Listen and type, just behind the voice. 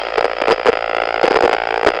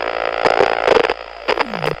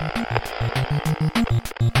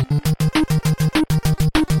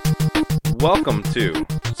Welcome to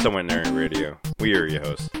Somewhat Nerdy Radio. We are your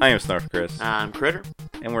hosts. I am Snarf Chris. I'm Critter.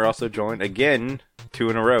 And we're also joined again, 2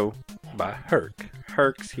 in a row, by Herc.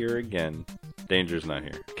 Herc's here again. Danger's not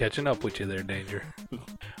here. Catching up with you there, Danger.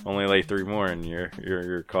 Only like 3 more and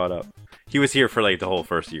you're caught up. He was here for like the whole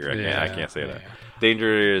first year. I can't say that.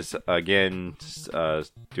 Danger is again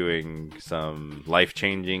doing some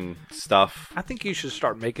life-changing stuff. I think you should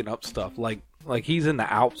start making up stuff. Like he's in the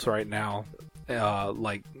Alps right now,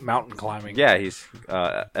 like mountain climbing. Yeah, he's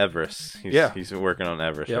Everest. He's working on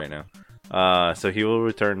Everest right now. So he will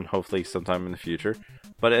return hopefully sometime in the future.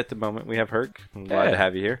 But at the moment, we have Herc. I'm glad to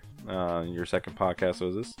have you here. Your second podcast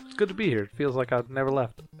was this. It's good to be here. It feels like I've never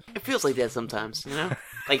left. It feels like that sometimes, you know?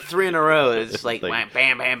 Like 3 in a row. It's like bam,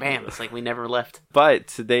 bam, bam. It's like we never left. But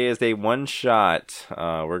today is a one-shot.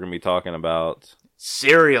 We're going to be talking about...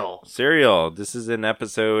 Cereal. This is an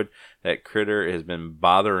episode that Critter has been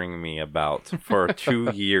bothering me about for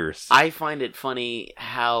 2 years. I find it funny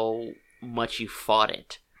how much you fought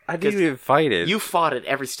it. I didn't even fight it. You fought it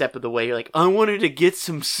every step of the way. You're like, I wanted to get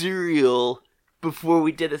some cereal before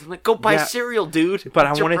we did this. I'm like, go buy cereal, dude. But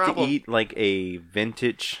I wanted to eat like a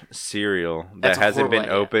vintage cereal that hasn't been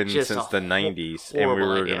opened since the 90s. And we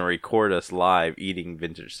were going to record us live eating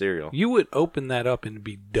vintage cereal. You would open that up and it'd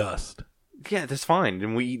be dust. Yeah, that's fine.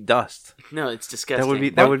 And we eat dust. No, it's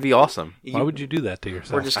disgusting. That would be awesome. Why would you do that to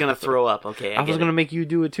yourself? We're just going to throw up. Okay, I was going to make you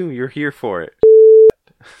do it too. You're here for it.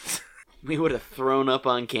 We would have thrown up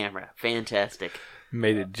on camera. Fantastic.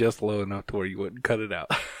 Made it just low enough to where you wouldn't cut it out.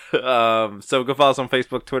 So go follow us on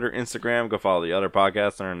Facebook, Twitter, Instagram. Go follow the other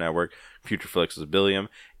podcasts on our network, Future Flicks with Billiam,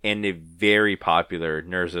 and a very popular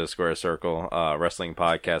Nerds of the Square Circle wrestling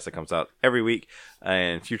podcast that comes out every week.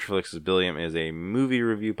 And Future Flicks with Billiam is a movie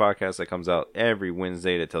review podcast that comes out every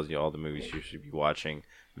Wednesday that tells you all the movies you should be watching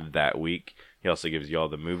that week. He also gives you all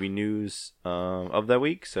the movie news of that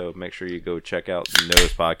week, so make sure you go check out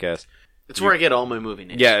those podcasts. It's where I get all my movie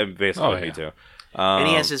news. Yeah, basically me too. And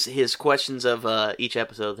he has his questions of each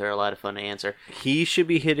episode. They're a lot of fun to answer. He should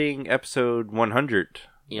be hitting episode 100,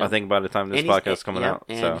 I think, by the time this podcast is coming out.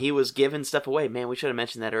 And he was giving stuff away. Man, we should have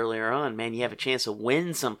mentioned that earlier on. Man, you have a chance to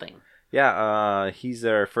win something. Yeah, he's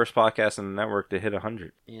our first podcast in the network to hit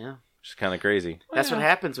 100. Yeah. Which is kind of crazy. That's what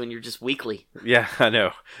happens when you're just weekly. Yeah, I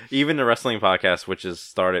know. Even the wrestling podcast, which is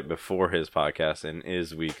started before his podcast and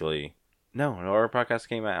is weekly. No, our podcast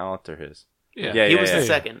came out after his. Yeah, he was the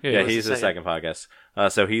second. Yeah, he's the second podcast.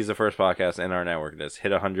 So he's the first podcast in our network that's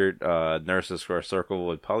hit 100. Nurses Square Circle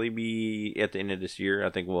would probably be at the end of this year. I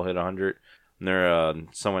think we'll hit 100. They're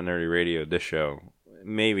Somewhat Nerdy Radio, this show.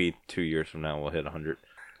 Maybe 2 years from now we'll hit 100.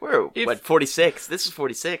 We're, 46? This is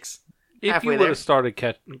 46. If you would have started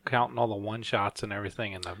counting all the one-shots and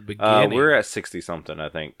everything in the beginning. We're at 60-something, I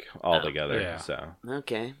think, altogether. Yeah. So.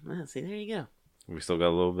 Okay. Well, see, there you go. We still got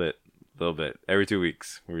a little bit. Every 2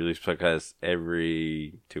 weeks. We release podcasts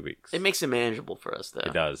every 2 weeks. It makes it manageable for us, though.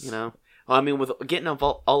 It does. You know? Well, I mean, with getting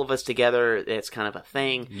all of us together, it's kind of a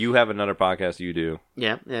thing. You have another podcast you do.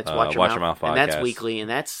 Yeah, that's Watch Your Mouth podcast. And that's weekly, and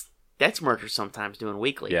that's Murder sometimes doing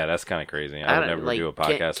weekly. Yeah, that's kind of crazy. I would never do a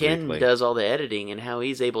podcast Ken weekly. does all the editing, and how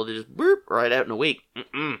he's able to just burp right out in a week.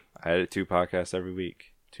 I edit 2 podcasts every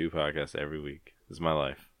week. 2 podcasts every week. This is my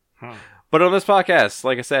life. But on this podcast,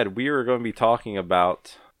 like I said, we are going to be talking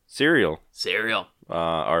about... Cereal.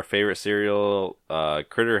 Our favorite cereal.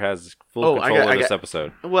 Critter has full control of this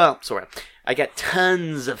episode. Well, sorry. I got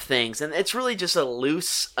tons of things. And it's really just a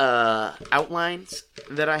loose outlines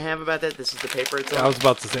that I have about that. This is the paper itself. I was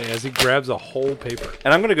about to say, as he grabs a whole paper.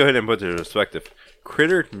 And I'm going to go ahead and put it in perspective.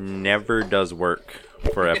 Critter never does work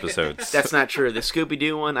for episodes. That's not true. The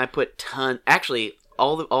Scooby-Doo one, I put Actually...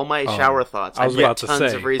 All my shower thoughts. I was about to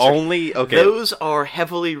say. Of research. Okay. Those are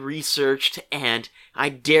heavily researched, and I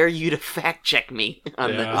dare you to fact check me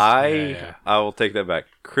on those. I will take that back.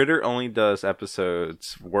 Critter only does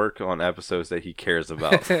work on episodes that he cares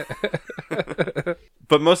about.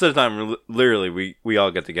 But most of the time, literally, we all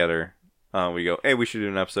get together. We go, hey, we should do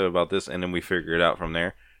an episode about this, and then we figure it out from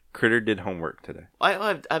there. Critter did homework today.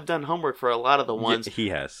 I've done homework for a lot of the ones. Yeah, he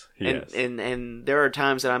has. And there are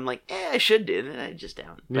times that I'm like, I should do, and I just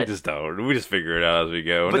don't. We just don't. We just figure it out as we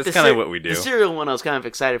go, and that's kind of what we do. The cereal one I was kind of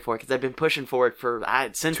excited for because I've been pushing for it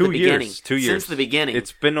since 2 the beginning. 2 years. Since the beginning.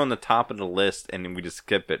 It's been on the top of the list, and we just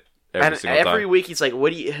skip it every single time. Every week he's like,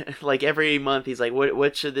 what do you, like every month he's like,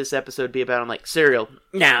 what should this episode be about? I'm like, cereal.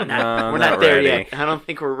 No, we're not there yet. I don't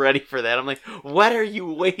think we're ready for that. I'm like, what are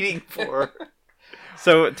you waiting for?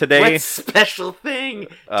 So today, what special thing do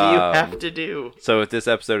you have to do? So if this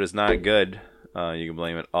episode is not good, you can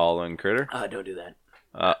blame it all on Critter. Don't do that.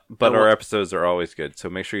 But our episodes are always good, so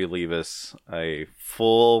make sure you leave us a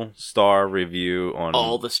full star review on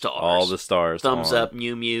all the stars. All the stars. Thumbs up,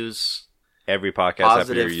 Mew Mews. Every podcast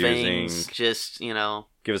positive app you're things, using. just,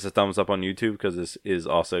 Give us a thumbs up on YouTube, because this is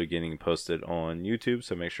also getting posted on YouTube,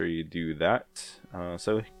 so make sure you do that.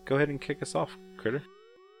 So go ahead and kick us off, Critter.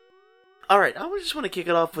 Alright, I just want to kick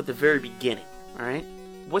it off with the very beginning, alright?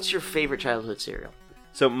 What's your favorite childhood cereal?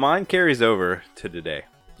 So mine carries over to today.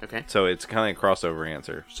 Okay. So it's kind of a crossover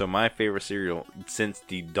answer. So my favorite cereal since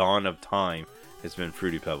the dawn of time has been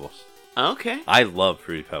Fruity Pebbles. Okay. I love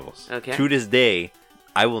Fruity Pebbles. Okay. To this day,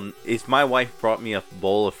 I will. If my wife brought me a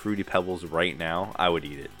bowl of Fruity Pebbles right now, I would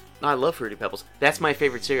eat it. I love Fruity Pebbles. That's my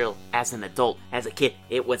favorite cereal as an adult. As a kid,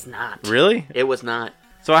 it was not. Really? It was not.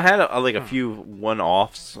 So I had a few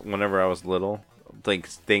one-offs whenever I was little, like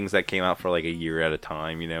things that came out for like a year at a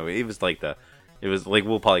time. It was like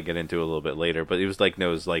we'll probably get into it a little bit later, but it was like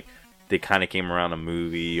those like they kind of came around a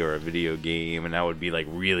movie or a video game, and I would be like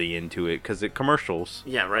really into it because it commercials.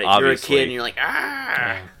 Yeah, right. Obviously. You're a kid and you're like,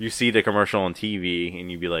 ah. You see the commercial on TV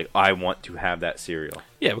and you'd be like, I want to have that cereal.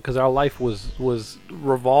 Yeah, because our life was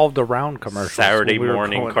revolved around commercials. Saturday when we were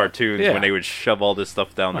morning growing up. cartoons Yeah. when they would shove all this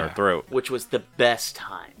stuff down their throat. Which was the best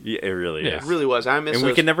time. Yeah, it really Yeah. is. It really was. I miss And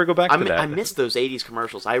those. we can never go back to that. I miss those 80s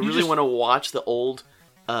commercials. I really just- want to watch the old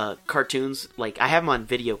cartoons. Like, I have them on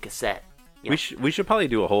video cassette. We should probably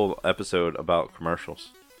do a whole episode about commercials.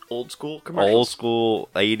 Old school commercials. Old school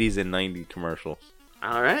 80s and 90s commercials.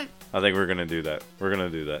 All right. I think we're going to do that.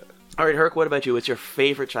 All right, Herc, what about you? What's your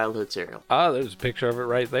favorite childhood cereal? There's a picture of it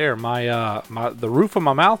right there. The roof of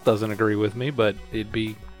my mouth doesn't agree with me, but it'd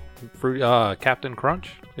be Captain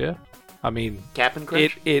Crunch. Yeah. I mean, Cap'n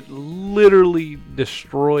Crunch? it literally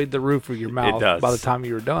destroyed the roof of your mouth does. by the time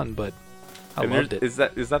you were done, but I And loved it. Is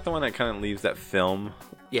that the one that kind of leaves that film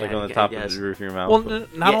Yeah, like on the it top does. of the roof of your mouth? Well,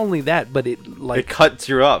 not Yeah. only that, but it it cuts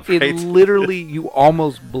you up, right? it literally you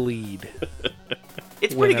almost bleed.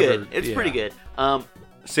 It's pretty whenever- good. It's yeah. pretty good.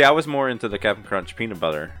 See, I was more into the Cap'n Crunch peanut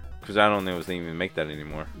butter because I don't think they even make that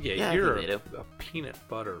anymore. Yeah, I you're think they do. a peanut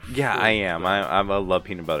butter. Yeah, I freak. am. I love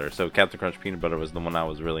peanut butter. So Captain Crunch peanut butter was the one I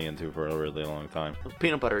was really into for a really long time.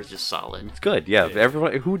 Peanut butter is just solid. It's good. Yeah, Yeah.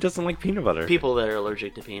 everyone who doesn't like peanut butter. People that are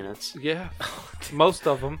allergic to peanuts. Yeah, most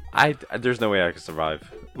of them. There's no way I could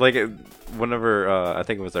survive. Like whenever I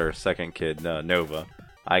think it was our second kid, Nova.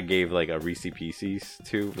 I gave like a Reese Pieces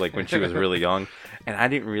to like when she was really young, and I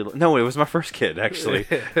didn't really. No, it was my first kid actually.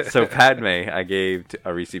 So Padme, I gave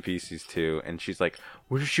a Reese Pieces to, and she's like,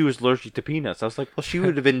 "What if she was allergic to peanuts?" I was like, "Well, she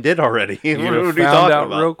would have been dead already." You What are you found talking out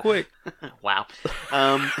about? real quick. Wow.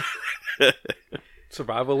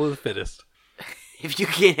 Survival of the fittest. If you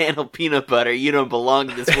can't handle peanut butter, you don't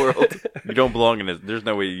belong in this world. You don't belong in this. There's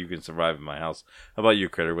no way you can survive in my house. How about you,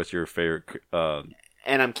 Critter? What's your favorite?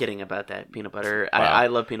 And I'm kidding about that peanut butter. Wow. I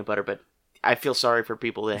love peanut butter, but I feel sorry for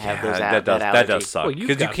people that have those that allergy. does suck Well, you've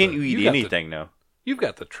because you got can't the- eat you got the- anything now. You've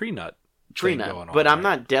got the tree nut. Tree thing nut, going on, but I'm right?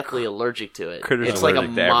 not deathly allergic to it. Critter's It's like a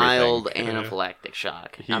allergic to everything. mild Yeah. anaphylactic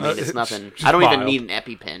shock. I He's- mean, it's nothing. Just I don't even mild. need an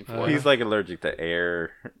EpiPen for it. He's like allergic to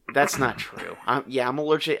air. That's not true. I'm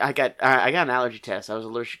allergic. I got an allergy test. I was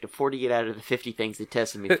allergic to 48 out of the 50 things they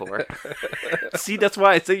tested me for. See, that's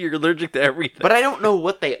why I say you're allergic to everything. But I don't know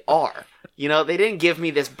what they are. They didn't give me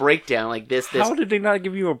this breakdown like this. How did they not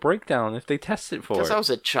give you a breakdown if they tested for Because it? I was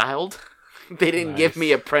a child. They didn't give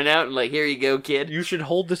me a printout and like, here you go, kid. You should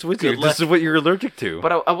hold this with Good you. luck. This is what you're allergic to.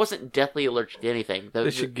 But I wasn't deathly allergic to anything. They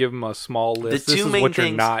should give them a small list. The This two is main what you're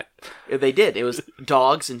things- not. They did. It was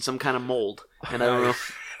dogs and some kind of mold. And I don't know.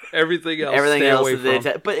 Everything else. Everything stay else, away that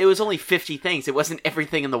from. but it was only 50 things. It wasn't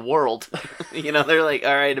everything in the world. They're like,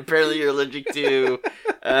 all right, apparently you're allergic to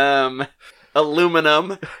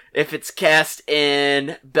aluminum if it's cast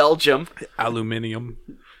in Belgium. Aluminium.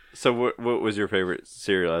 So what was your favorite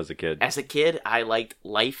cereal as a kid? As a kid, I liked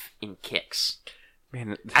Life and Kix.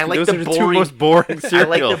 Man, I like those the are the boring- two most boring I cereals.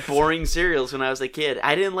 liked the boring cereals when I was a kid.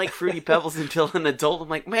 I didn't like Fruity Pebbles until an adult. I'm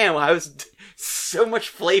like, man, I was so much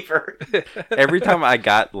flavor. Every time I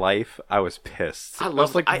got Life, I was pissed. I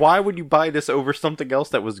was like, I- why would you buy this over something else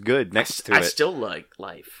that was good next to I it? still like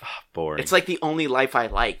Life. Boring. It's like the only Life I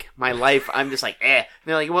like. My Life, I'm just like, eh. And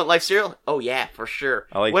they're like, you want Life cereal? Oh yeah, for sure.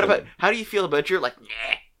 I like what the- about? How do you feel about your like? Nah.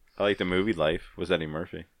 I like the movie Life with Eddie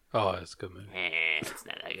Murphy. Oh, it's a good movie. It's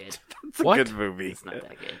not that good. It's a What? good movie. It's not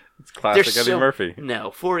that good. It's classic There's Eddie Murphy.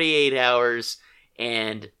 No, 48 Hours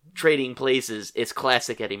and Trading Places. It's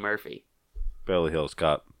classic Eddie Murphy. Beverly Hills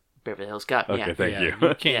Cop. Beverly Hills Cop. Okay, Yeah. thank Yeah, you.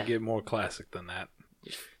 You can't Yeah. get more classic than that.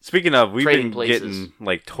 Speaking of, we've Trading been Places. getting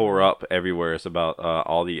like tore up everywhere. It's about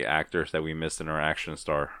all the actors that we missed in our Action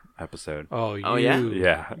Star episode. Oh, yeah?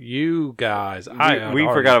 Yeah. You guys. We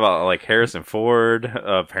forgot about like Harrison Ford,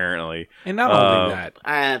 apparently. And not only that,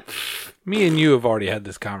 Pfft. me and you have already had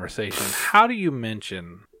this conversation. How do you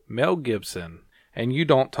mention Mel Gibson and you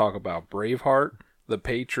don't talk about Braveheart, The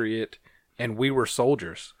Patriot, and We Were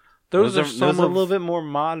Soldiers? Those are some a little bit more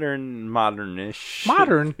modernish.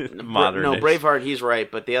 modern. Modern. No, Braveheart, he's right,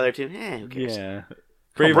 but the other two, who cares? Yeah.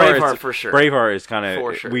 Braveheart for sure. Braveheart is kind of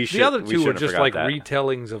For sure. The other two were just like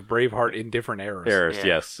retellings of Braveheart in different eras. Yeah.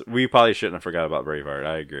 Yes. We probably shouldn't have forgot about Braveheart.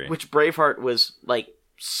 I agree. Which Braveheart was like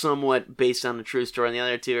somewhat based on a true story, and the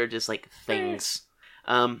other two are just like things.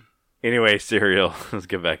 Anyway, Serial. Let's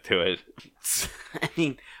get back to it. I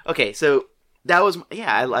mean, okay, so that was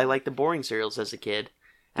I liked the boring serials as a kid.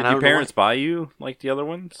 Did your parents buy you like the other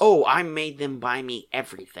ones? Oh, I made them buy me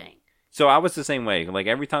everything. So I was the same way. Like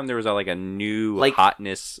every time there was like a new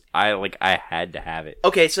hotness, I had to have it.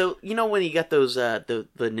 Okay, so you know when you got those the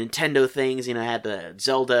Nintendo things, had the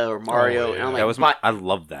Zelda or Mario, and I'm like, I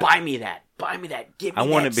love that. Buy me that, give me. I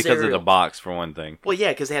want it because of the box for one thing. Well,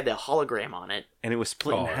 yeah, because they had the hologram on it, and it was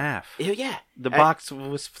split in half. Yeah, the box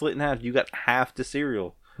was split in half. You got half the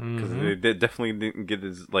cereal because they definitely didn't get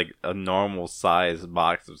this like a normal size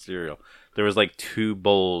box of cereal. There was like 2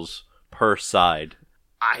 bowls per side.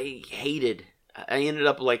 I ended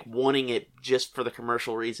up like wanting it just for the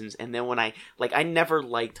commercial reasons, and then when I never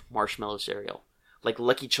liked marshmallow cereal, like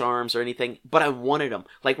Lucky Charms or anything, but I wanted them.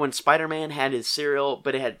 Like when Spider-Man had his cereal,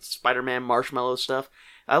 but it had Spider-Man marshmallow stuff.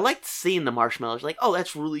 I liked seeing the marshmallows. Like, oh,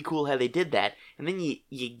 that's really cool how they did that. And then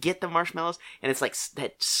you get the marshmallows, and it's like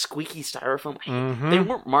that squeaky styrofoam. They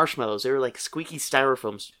weren't marshmallows; they were like squeaky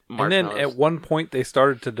styrofoam marshmallows. And then at one point, they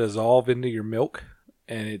started to dissolve into your milk,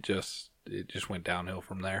 and it just went downhill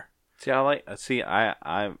from there.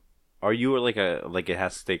 I are you like it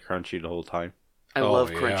has to stay crunchy the whole time? I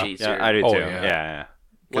love crunchy cereal. Yeah, I do too. Yeah.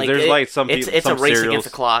 Because there's some people. It's some a race cereals, against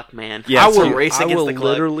the clock, man. Yeah, I will race against the clock.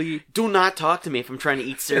 Literally. Do not talk to me if I'm trying to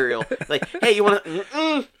eat cereal. Like, hey, you want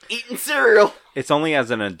to eating cereal? It's only as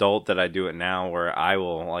an adult that I do it now, where I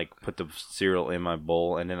will like put the cereal in my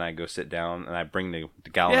bowl and then I go sit down and I bring the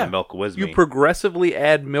gallon of milk with me. You progressively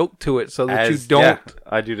add milk to it so that you don't. Yeah,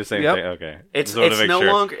 I do the same thing. Okay, it's no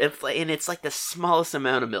longer. It's like the smallest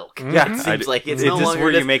amount of milk. Yeah, it seems like it's no longer just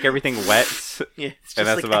where you make everything wet. Yeah, and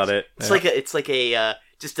that's about it. It's like a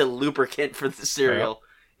just a lubricant for the cereal.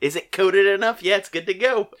 Yeah. Is it coated enough? Yeah, it's good to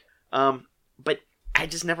go. But I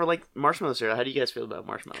just never liked marshmallow cereal. How do you guys feel about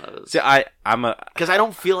marshmallows? See, because I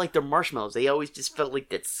don't feel like they're marshmallows. They always just felt like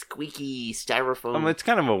that squeaky styrofoam. It's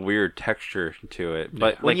kind of a weird texture to it,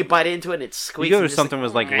 but when you bite into it, it squeaks. You go to something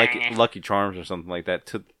with like Lucky Charms or something like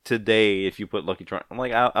that. Today, if you put Lucky Charms, I'm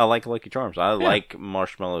like, I like Lucky Charms. I like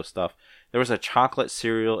marshmallow stuff. There was a chocolate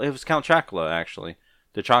cereal. It was Count Chocula actually.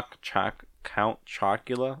 The Count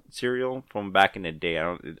Chocula cereal from back in the day.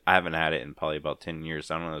 I haven't had it in probably about 10 years.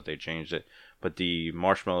 I don't know if they changed it, but the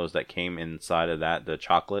marshmallows that came inside of that, the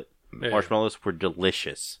chocolate marshmallows, were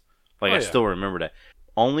delicious. I still remember that.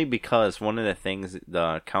 Only because one of the things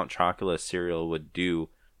the Count Chocula cereal would do,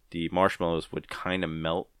 the marshmallows would kind of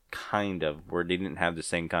melt, where they didn't have the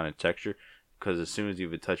same kind of texture. Because as soon as you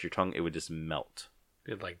would touch your tongue, it would just melt.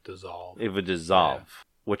 It'd dissolve. It would dissolve,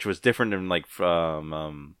 which was different than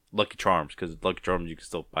from Lucky Charms, because Lucky Charms you can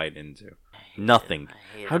still bite into. Nothing.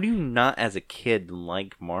 How do you not, as a kid,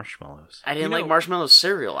 like marshmallows? I didn't like marshmallow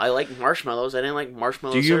cereal. I like marshmallows. I didn't like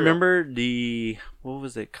marshmallow cereal. Do you remember what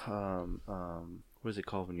was it called? What is it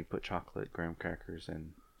called when you put chocolate graham crackers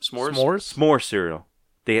in? S'mores? S'more cereal.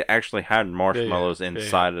 They actually had marshmallows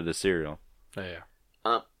inside of the cereal.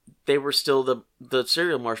 They were still the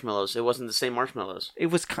cereal marshmallows. It wasn't the same marshmallows. It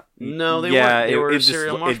was no, they weren't. They were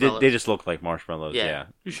cereal marshmallows. They just looked like marshmallows. Yeah.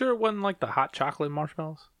 You sure it wasn't like the hot chocolate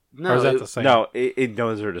marshmallows? No, or is that the same? No,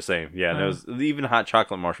 those are the same. Yeah, those even hot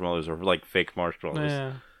chocolate marshmallows are like fake marshmallows.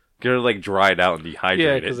 Yeah. They're like dried out and dehydrated.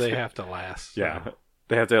 Yeah, because they have to last. Yeah,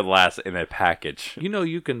 they have to last in a package.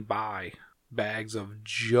 You can buy bags of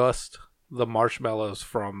just the marshmallows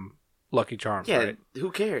from Lucky Charms, right?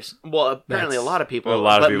 Who cares? Well, apparently a lot of people.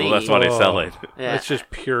 That's why they sell it. Yeah. It's just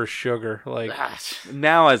pure sugar.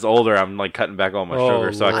 Now, as older, I'm like cutting back all my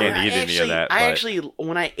sugar, so I can't eat any of that. Actually,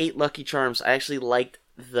 when I ate Lucky Charms, I actually liked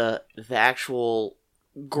the actual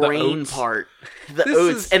grain part, the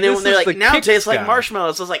oats, and then when they're like, now it tastes like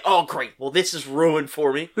marshmallows, I was like, oh great, well this is ruined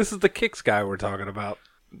for me. This is the Kix guy we're talking about.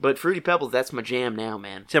 But Fruity Pebbles, that's my jam now,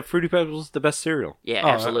 man. Except Fruity Pebbles is the best cereal. Yeah,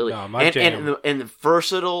 absolutely. No, and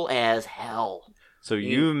versatile as hell. So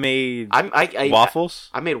you made I waffles?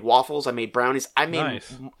 I made waffles. I made brownies. I made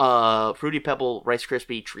Nice. Fruity Pebble Rice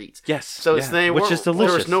Krispie treats. Yes. So it's which is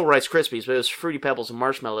delicious. There was no Rice Krispies, but it was Fruity Pebbles and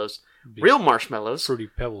marshmallows. Real marshmallows. Fruity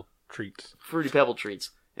Pebble treats. Fruity Pebble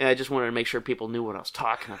treats. And I just wanted to make sure people knew what I was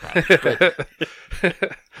talking about.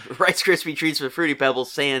 But Rice Krispie treats with Fruity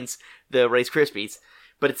Pebbles sans the Rice Krispies,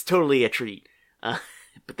 but it's totally a treat.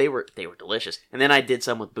 But they were delicious. And then I did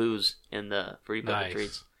some with booze in the Fruity Pebble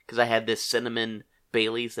treats because I had this cinnamon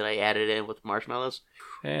Baileys that I added in with marshmallows.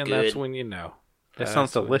 And Good. that's when you know. That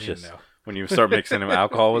sounds delicious. You know. When you start mixing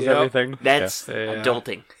alcohol with Yep. everything. That's Yeah.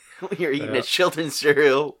 adulting. When you're eating a children's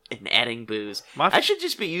cereal and adding booze. My- I should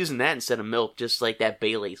just be using that instead of milk, just like that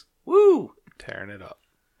Bailey's. Woo! Tearing it up.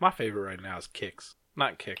 My favorite right now is Kix.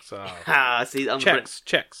 Not Kix. See, I'm Chex.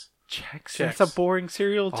 Chex. Chex. That's a boring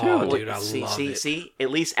cereal too. Oh, dude, I see, love see, it. see. At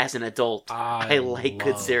least as an adult, I I like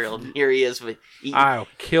good love- cereal. And here he is with eating. I'll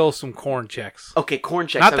kill some corn Chex. Okay, corn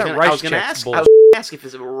Chex. Not I was that gonna, Rice I was gonna Chex ask. bull- I was gonna ask if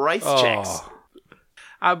it's rice Chex. Oh.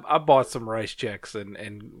 I bought some Rice Chex and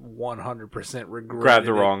 100% regretted Grabbed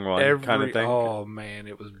the it. wrong one kind of thing. Oh, man,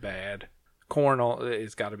 it was bad. Corn,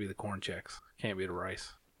 it's got to be the corn Chex. Can't be the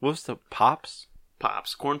rice. What's the Pops?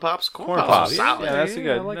 Pops, corn pops, Corn are Pops. solid. Yeah, that's Yeah,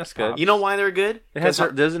 good. I like That's the good. Pops. You know why they're good? It has 'Cause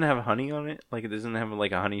they're- doesn't have honey on it. Like it doesn't have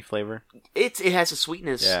like a honey flavor. it has a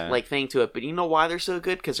sweetness Yeah. like thing to it. But you know why they're so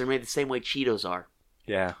good? Because they're made the same way Cheetos are.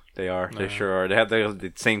 Yeah, they are. They Yeah. sure are. They have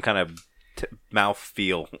the same kind of mouth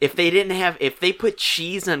feel. If they put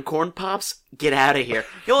cheese on corn pops, get out of here.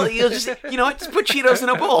 You'll just just put Cheetos in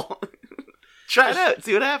a bowl. Try it out.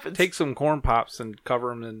 See what happens. Take some corn pops and cover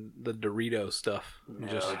them in the Dorito stuff. And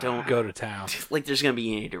just don't. go to town. Like there's gonna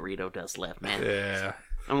be any Dorito dust left, man. Yeah.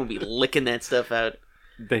 I'm gonna be licking that stuff out.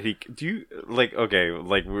 Do you like? Okay,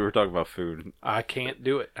 like we were talking about food. I can't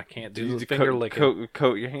do it. I can't do the You finger licking.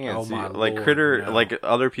 coat your hands. Oh, my like Lord, Critter, no. like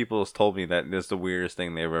other people has told me that it's the weirdest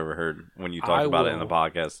thing they've ever heard when you talked I about it in the will-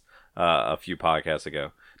 podcast a few podcasts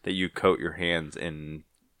ago. That you coat your hands in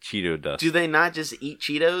Cheeto dust. Do they not just eat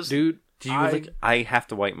Cheetos? Dude, Do you I have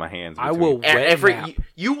to wipe my hands. I between- will wet nap.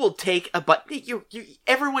 You will take a but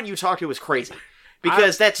everyone you talk to is crazy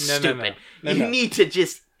because that's no, no, stupid. no. You No. need to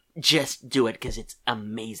just do it because it's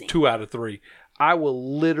amazing. 2 out of 3. I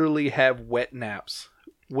will literally have wet naps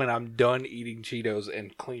when I'm done eating Cheetos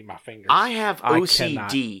and clean my fingers. I have I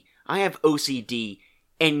OCD. I have OCD,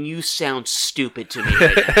 and you sound stupid to me.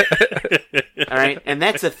 Right now. All right, and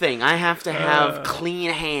that's the thing. I have to have clean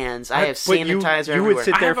hands. I have but you sanitizer would everywhere.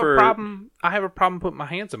 sit I there have for- a problem. I have a problem putting my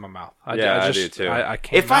hands in my mouth. I do too. I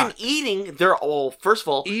can't. If I'm eating, they're all. First of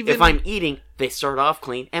all, Even- if I'm eating, they start off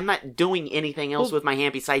clean. I'm not doing anything else with my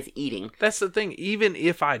hand besides eating. That's the thing. Even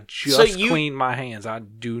if I just So you- clean my hands, I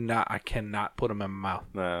cannot put them in my mouth.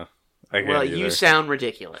 No, I can't Well, either. you sound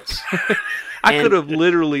ridiculous. I And- could have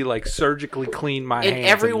literally surgically cleaned my And hands.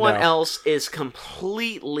 everyone no. else is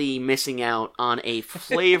completely missing out on a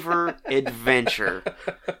flavor adventure.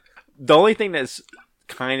 The only thing that's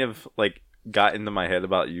kind of like got into my head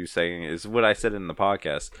about you saying is what I said in the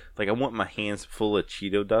podcast. Like I want my hands full of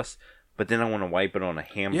Cheeto dust, but then I want to wipe it on a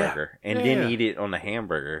hamburger and Yeah, then yeah. eat it on the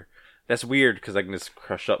hamburger. That's weird because I can just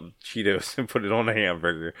crush up Cheetos and put it on a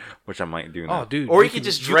hamburger, which I might do now. Oh, dude! Or you could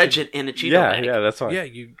just dredge it in a Cheeto bag. yeah, that's fine. Yeah,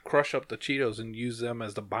 you crush up the Cheetos and use them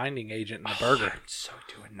as the binding agent in the burger. I'm so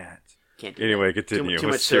doing that. Can't do Anyway, that. continue Too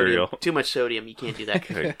with much cereal. sodium. Too much sodium. You can't do that.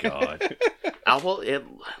 Good God.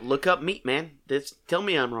 Look up meat, man. Tell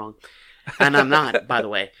me I'm wrong. And I'm not, by the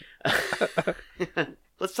way.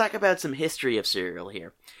 Let's talk about some history of cereal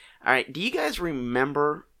here. All right. Do you guys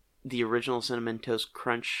remember the original Cinnamon Toast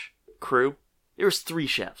Crunch crew? There was 3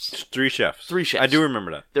 chefs. 3 chefs. 3 chefs. I do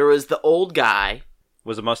remember that. There was the old guy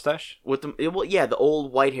Was it mustache? with the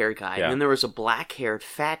old white-haired guy. Yeah. And then there was a black-haired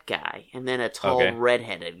fat guy. And then a tall Okay.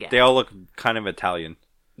 red-headed guy. They all look kind of Italian.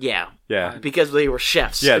 Yeah. Yeah. Because they were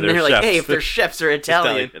chefs. Yeah, and they're they're like, chefs. hey, if they're chefs, they're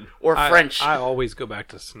Italian, Italian. or French. I always go back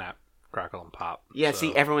to Snap, Crackle, and Pop. Yeah, so.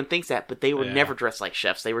 see, everyone thinks that, but they were Yeah. never dressed like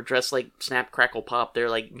chefs. They were dressed like Snap, Crackle, Pop. They're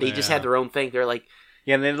like, they just Yeah. had their own thing. They're like,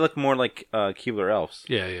 Yeah, and they look more like Keebler elves.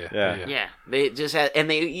 Yeah. yeah, they just had, and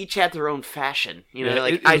they each had their own fashion. You know, Yeah,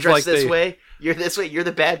 like it I was dress like this they- way, you're this way, you're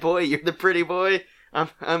the bad boy, you're the pretty boy. I'm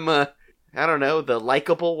I don't know, the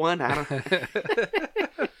likable one. I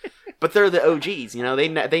don't. But they're the OGs. You know,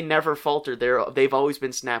 they never faltered. They've always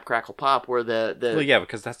been Snap, Crackle, Pop. Where the Well, yeah,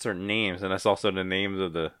 because that's their names, and that's also the names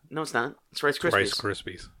of the. no, it's not. It's Rice Krispies. Rice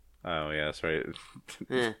Krispies. Oh yeah, that's right.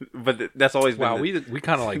 Yeah. But that's always been. Wow, the... we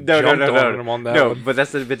kind of like No, jumped no, on them on that no, one. but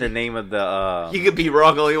that's been the name of the. You could be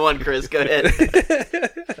wrong only one, Chris. Go ahead.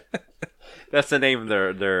 That's the name of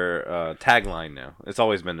their tagline now. It's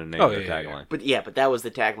always been their name of their tagline. But that was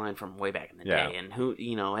the tagline from way back in the Yeah. day. And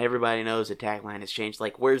everybody knows the tagline has changed.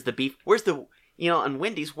 Like, where's the beef? Where's the, on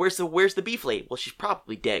Wendy's, where's the beef lady? Well, she's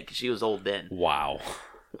probably dead because she was old then. Wow.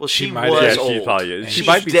 Well, she might was have- old. She's probably, she She's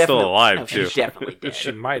might be still definitely- alive, no, too. She's definitely dead.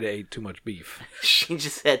 She might have ate too much beef. She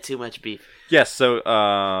just had too much beef. Yes, so...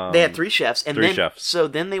 They had 3 chefs. And three then, chefs. So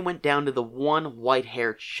then they went down to the one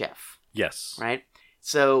white-haired chef, Yes. right?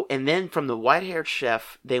 So, and then from the white-haired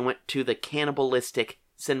chef, they went to the cannibalistic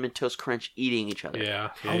Cinnamon Toast Crunch eating each other.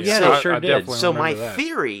 Yeah. Oh, yeah, they sure did. definitely So my remember that.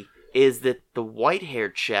 theory is that the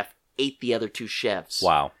white-haired chef ate the other 2 chefs.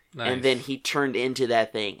 Wow. Nice. And then he turned into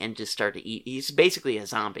that thing and just started to eat. He's basically a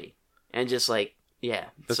zombie. And just like, yeah.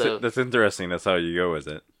 That's interesting. That's how you go with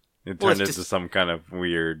it. It Well, turned it's into just- some kind of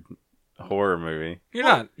weird horror movie. You're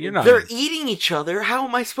not. They're eating each other. How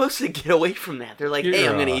am I supposed to get away from that? They're like, hey,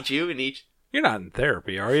 I'm going to eat you and eat. You're not in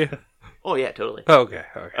therapy, are you? Oh, yeah, totally. Okay.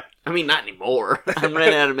 I mean, not anymore. I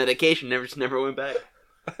ran out of medication. Never went back.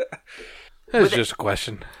 That's just a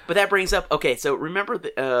question. But that brings up, okay, so remember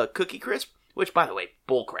the Cookie Crisp? Which, by the way,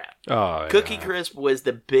 bullcrap. Oh, yeah. Cookie Crisp was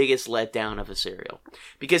the biggest letdown of a cereal.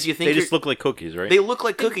 Because you think They just look like cookies, right? they look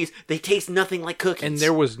like cookies. They taste nothing like cookies. And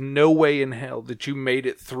there was no way in hell that you made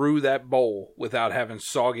it through that bowl without having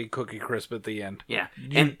soggy Cookie Crisp at the end. Yeah.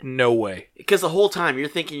 No way. Because the whole time you're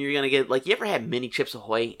thinking you're going to get, like, you ever had mini Chips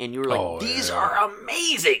Ahoy and you were like, Oh, these yeah. are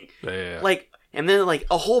amazing. Yeah. Like, and then like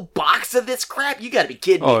a whole box of this crap? You got to be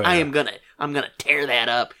kidding me. Oh, yeah. I'm going to tear that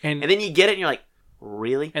up. And- And then you get it and you're like,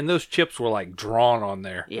 really? And those chips were like drawn on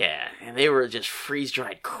there. Yeah, and they were just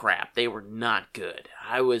freeze-dried crap. They were not good.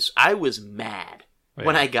 I was mad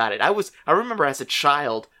when I got it. I remember as a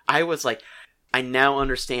child, I was like, I now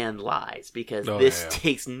understand lies because Oh, this yeah.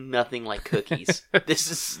 tastes nothing like cookies.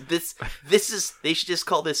 This is they should just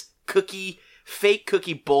call this fake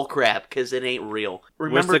cookie bull crap because it ain't real. Was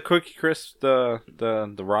Remember the Cookie Crisp the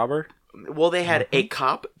robber? well, they had Mm-hmm. a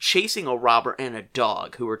cop chasing a robber and a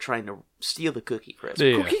dog who were trying to steal the Cookie Crisp.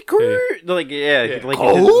 Yeah. Cookie Crisp! Like, yeah. Yeah. Like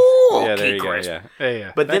Oh, yeah, there you go, Cookie yeah.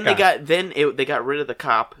 Yeah. But That then guy. they got rid of the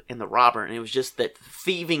cop and the robber, and it was just that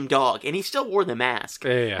thieving dog, and he still wore the mask.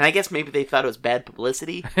 Yeah. And I guess maybe they thought it was bad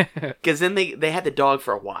publicity, because then they had the dog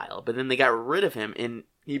for a while, but then they got rid of him, and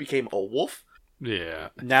he became a wolf. Yeah.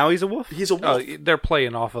 Now he's a wolf? He's a Oh, wolf, they're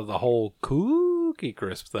playing off of the whole Cookie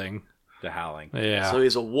Crisp thing. The howling. Yeah. so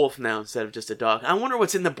he's a wolf now instead of just a dog. I wonder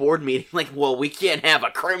what's in the board meeting. Like, well, we can't have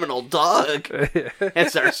a criminal dog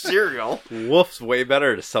as our cereal. Wolf's way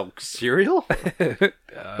better to sell cereal?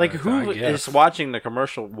 Like, who I guess. is watching the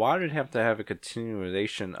commercial? Why did it have to have a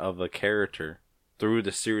continuation of a character through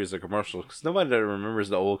the series of commercials? Because nobody that remembers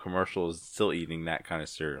the old commercial is still eating that kind of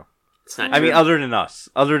cereal. It's not I mean, true. other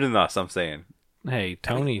than us, I'm saying. Hey,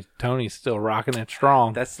 Tony's still rocking it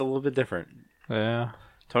strong. That's a little bit different. Yeah.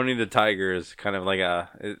 Tony the Tiger is kind of like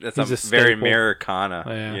that's He's a a very staple. Americana,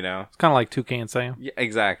 Yeah. you know? It's kind of like Toucan Sam. Yeah,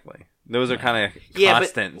 exactly. Those are kind of Yeah,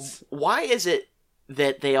 constants. but why is it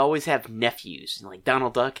that they always have nephews? Like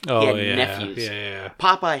Donald Duck, Oh, he had yeah. nephews. Yeah.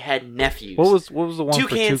 Popeye had nephews. What was the one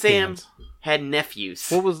Toucan for Sam Toucans? had nephews.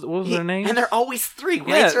 What was their name? And they're always 3.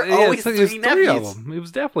 Why is there always it was 3 three of nephews? them. It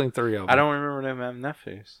was definitely 3 of them. I don't remember them having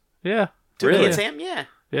nephews. Yeah. Toucan Really? Sam, yeah.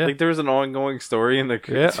 Yeah. Like, there was an ongoing story in the...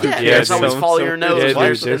 Yeah. Yeah, Yeah, there's always so- follow your nose, Yeah, and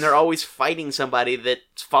there's- they're always fighting somebody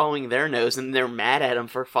that's following their nose, and they're mad at them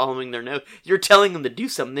for following their nose. You're telling them to do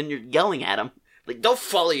something, then you're yelling at them. Like, don't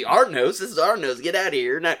follow our nose. This is our nose. Get out of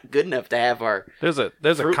here. You're not good enough to have our... There's a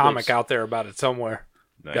Fruit comic Loops. out there about it somewhere.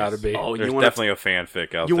 Nice. Gotta be. Oh, There's you want definitely a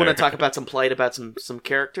fanfic out You there. want to talk about some plight about some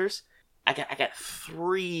characters? I got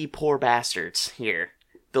 3 poor bastards here.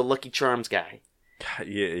 The Lucky Charms guy.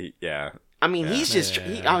 Yeah. I mean, he's just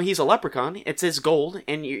he's a leprechaun. It's his gold,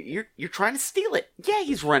 and you're trying to steal it. Yeah,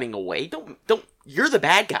 he's running away. Don't. You're the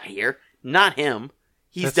bad guy here, not him.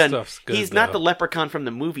 He's That done. stuff's good, He's not though. the leprechaun from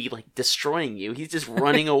the movie, like destroying you. He's just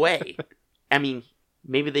running away. I mean,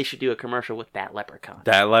 maybe they should do a commercial with that leprechaun.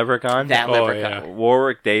 That leprechaun? That Oh, leprechaun. yeah.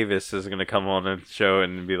 Warwick Davis is going to come on the show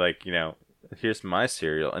and be like, here's my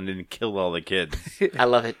cereal, and then kill all the kids. I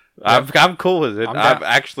love it. I'm cool with it. I'm I'm down.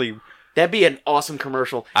 actually... That'd be an awesome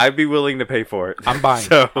commercial. I'd be willing to pay for it. I'm buying.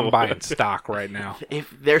 So- I'm buying stock right now.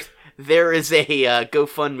 If there is a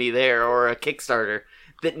GoFundMe there or a Kickstarter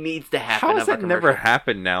that needs to happen. How has of a that never commercial.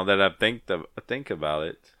 happened now that I think about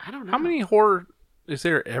it? I don't know. How many horror? Is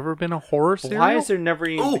there ever been a horror serial? Why is there never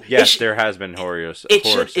even... Ooh, yes, it there has been horror It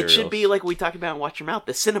horror should serials. be like we talked about in Watch Your Mouth,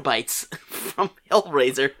 the Cinnabites from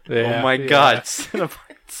Hellraiser. Yeah, Oh my yeah. god.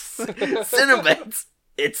 Cinnabites.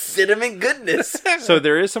 It's cinnamon goodness. So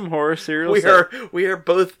there is some horror serials. We are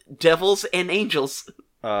both devils and angels.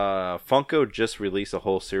 Funko just released a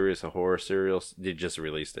whole series of horror cereals. They just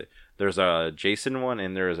released it. There's a Jason one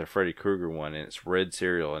and there is a Freddy Krueger one, and it's red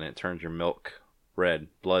cereal, and it turns your milk red,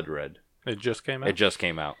 blood red. It just came out? It just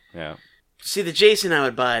came out, yeah. See, the Jason I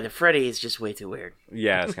would buy. The Freddy is just way too weird.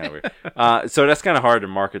 Yeah, it's kind of weird. So that's kind of hard to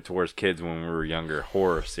market towards kids when we were younger.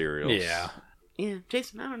 Horror cereals. Yeah. Yeah,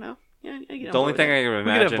 Jason, I don't know. Yeah, The only thing I can We could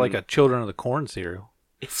imagine... have like a Children of the Corn cereal.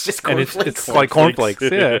 it's just And it's cornflakes. like cornflakes,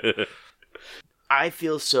 yeah. I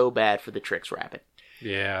feel so bad for the Trix Rabbit.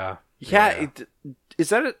 Yeah. Yeah, is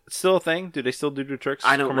that still a thing? Do they still do the Trix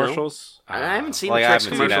I don't know. commercials? I haven't seen Like, the I Trix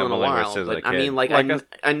haven't seen commercial that in a Malinga while, since I was but a I mean, kid. like,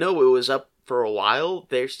 Like I know it was up for a while.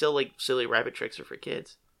 They're still like silly rabbit tricks are for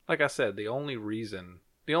kids. Like I said, the only reason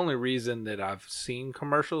that I've seen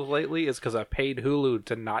commercials lately is because I paid Hulu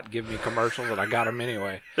to not give me commercials, and I got them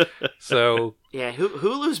anyway. So Yeah,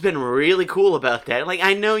 Hulu's been really cool about that. Like,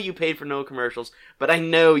 I know you paid for no commercials, but I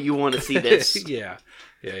know you want to see this. yeah.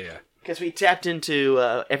 Because we tapped into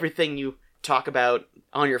everything you talk about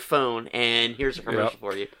on your phone, and here's a commercial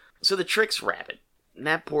for you. So the Trix Rabbit,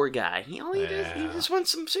 that poor guy, he just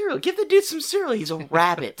wants some cereal. Give the dude some cereal. He's a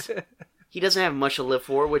rabbit. He doesn't have much to live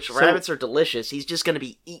for, which rabbits are delicious. He's just going to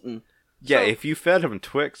be eaten. Yeah, So- if you fed him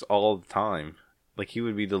Twix all the time, like, he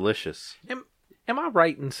would be delicious. Am I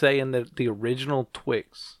right in saying that the original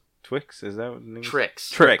Twix? Twix? Is that what it means? Trix.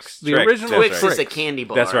 Trix. The Trix, original that's Twix right. is a candy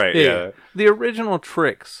bar. That's right, yeah. The original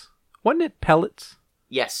Trix. Wasn't it pellets?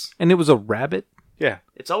 Yes. And it was a rabbit? Yeah.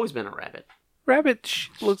 It's always been a rabbit. Rabbit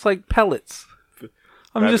looks like pellets.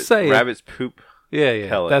 I'm just saying. Rabbits poop. Yeah.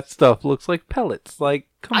 Pellets. That stuff looks like pellets. Like,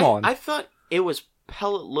 come on. I thought it was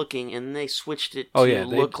pellet looking, and they switched it to Oh, yeah,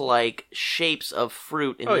 look like shapes of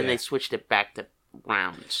fruit, and Oh, then yeah. they switched it back to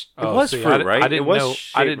rounds. It was fruit, right? I didn't It was know.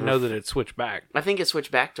 shape I didn't know of- that it switched back. I think it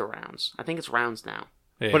switched back to rounds. I think it's rounds now.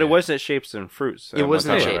 Yeah. But it wasn't shapes and fruits. It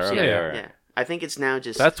wasn't That's shapes. right, Yeah, right, yeah. right. I think it's now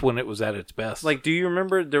just. That's when it was at its best. Like, do you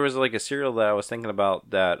remember there was like a cereal that I was thinking about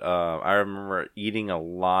that I remember eating a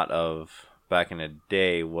lot of back in the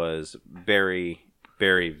day was berry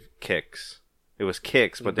Kicks. It was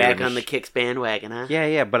Kicks, but they back were on the Kicks bandwagon, huh?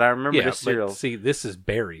 Yeah, but I remember yeah, the cereal. but see, this is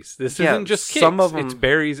berries. This Yeah, isn't just some kicks. of 'em- It's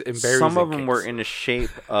berries and berries. Some of and them kicks. were in the shape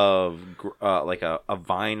of like a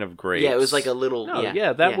vine of grapes. Yeah, it was like a little. No,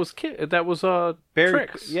 yeah, that was that was berry.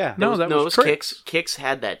 Trix. Yeah, No, that it was was Trix. Kicks. Kicks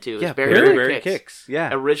had that too. It was yeah, berry berry Kicks. Kicks. Yeah,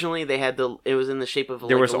 Originally, they had it was in the shape of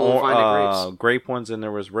there like was a little vine of grapes. grape ones and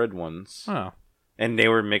there was red ones, Oh, and they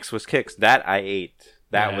were mixed with Kicks. That I ate.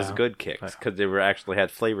 That Yeah. was good Kicks because they were actually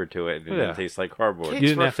had flavor to it. It didn't Yeah. taste like cardboard. you Kicks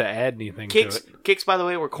didn't were- have to add anything Kicks, to it. Kicks, by the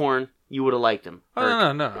way, were corn. You would have liked them.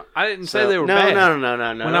 Oh, no. I didn't say So- they were no, bad.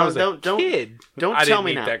 No. When I was don't, a kid, Don't I tell didn't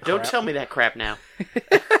me eat now. that Don't crap. tell me that crap now.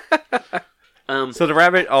 So the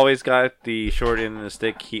rabbit always got the short end of the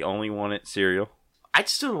stick. He only wanted cereal. I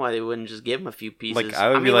just don't know why they wouldn't just give him a few pieces. Like, I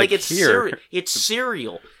would be mean, like, it's here. cereal. It's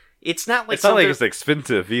cereal. It's not like It's not like something- it's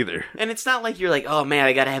expensive either. and it's not like you're like, oh man,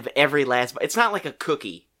 I gotta have every last. It's not like a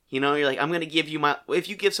cookie. You know, you're like, I'm gonna give you my. If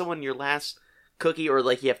you give someone your last cookie, or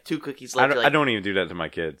like you have 2 cookies left, I don't even do that to my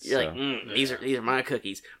kids. You're so. like, these are my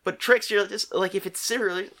cookies. But Trix, you're just like, if it's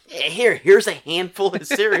cereal, here's a handful of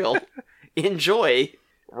cereal. Enjoy,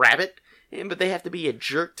 rabbit. But they have to be a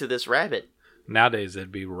jerk to this rabbit. Nowadays,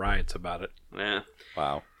 there'd be riots about it. Yeah.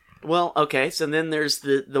 Wow. Well, okay. So then there's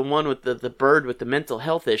the one with the bird with the mental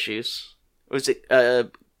health issues. Was it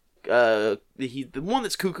the one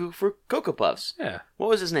that's cuckoo for Cocoa Puffs? Yeah. What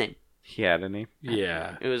was his name? He had a name.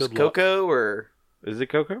 Yeah. It was Good luck. Coco, or Is it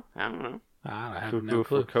Coco? I don't know. I have Cuckoo no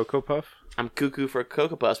clue. for Cocoa Puff? I'm cuckoo for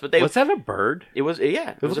Cocoa Puffs, but they Was that a bird? it was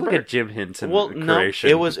yeah, It was a like a bird. Jim Henson Well, creation.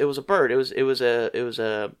 no, it was a bird. It was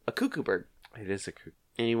a cuckoo bird, It is a cuckoo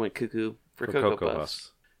and he went cuckoo for for Cocoa, Cocoa Puffs.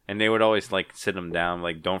 Puffs. And they would always like sit him down,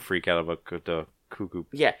 like don't freak out about the cuckoo.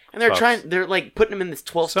 Yeah, and they're like putting him in this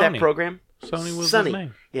 12-step Sonny. program. Sonny was Sonny. his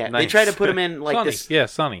name. Yeah, they Nice. try to put him in like Sonny. this. Yeah,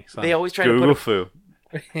 Sonny. They always try to put him, Google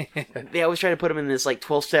they always try to put him in this like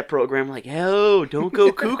 12-step program. Like, oh, don't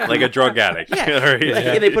go cuckoo. like a drug addict. Yeah. Right? Like,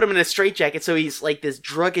 and they put him in a straitjacket, so he's like this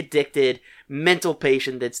drug-addicted mental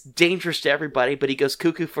patient that's dangerous to everybody, but he goes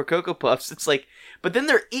cuckoo for Cocoa Puffs. It's like, but then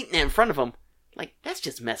they're eating it in front of him. Like, that's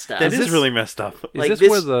just messed up. That Is is this- really messed up. Is Like this this-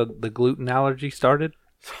 where the gluten allergy started?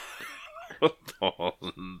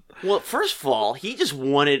 Well, first of all, he just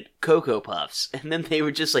wanted Cocoa Puffs, and then they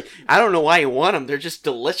were just like, I don't know why you want them. They're just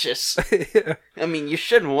delicious. I mean, you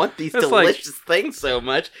shouldn't want these It's like- delicious things so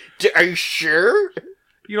much. Are you sure?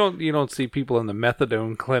 You don't see people in the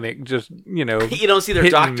methadone clinic just You don't see their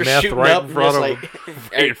hitting doctor meth shooting right up in and front just of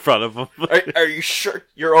like, Right in front of him. are you sure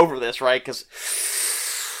you're over this, right? Because,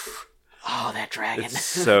 oh, that dragon. It's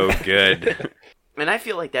so good. And I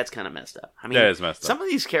feel like that's kind of messed up. I mean, that is messed up. Some of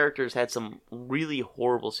these characters had some really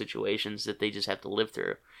horrible situations that they just have to live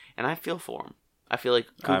through, and I feel for them. I feel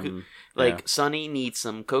like Sonny needs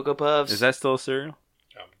some Cocoa Puffs. Is that still a cereal?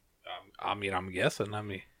 I'm guessing.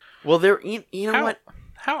 Well, you know what?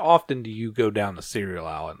 How often do you go down the cereal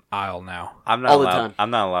aisle now? I'm not All the allowed. time.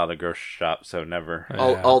 I'm not allowed to grocery shop, so never.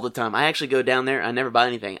 All the time. I actually go down there. I never buy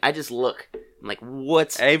anything. I just look. I'm like,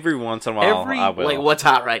 what's Every once in a while, I will. like what's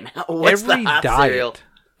hot right now? What's the hot cereal?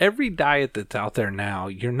 Every diet that's out there now,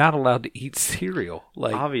 you're not allowed to eat cereal.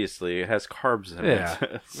 Like Obviously, it has carbs in Yeah.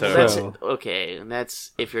 it. That's So- okay, and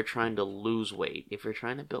that's if you're trying to lose weight. If you're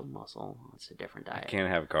trying to build muscle, it's a different diet. Can't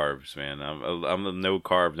have carbs, man. I'm a no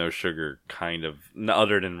carb, no sugar kind of.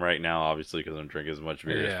 Other than right now, obviously, because I'm drinking as much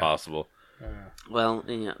beer as possible. Well,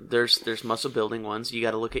 there's muscle building ones. You got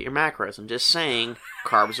to look at your macros. I'm just saying,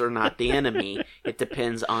 carbs are not the enemy. It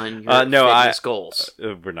depends on your fitness goals.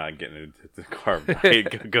 We're not getting into the carb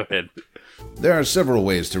diet. Go ahead. There are several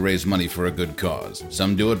ways to raise money for a good cause.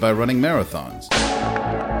 Some do it by running marathons.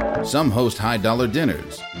 Some host high-dollar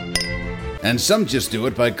dinners. And some just do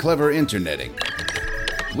it by clever interneting.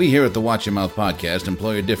 We here at the Watch Your Mouth podcast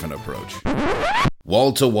employ a different approach.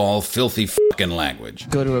 Wall-to-wall, filthy fucking language.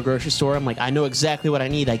 Go to a grocery store, I'm like, I know exactly what I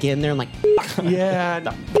need. I get in there, I'm like, yeah,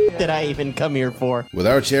 the did I even come here for? With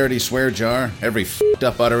our charity swear jar, every fucked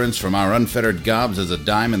up utterance from our unfettered gobs is a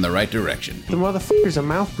dime in the right direction. The motherfucker's a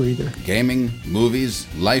mouth breather. Gaming, movies,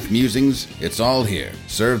 life musings, it's all here.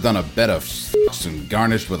 Served on a bed of fucks and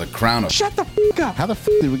garnished with a crown of Shut the fuck up. How the f***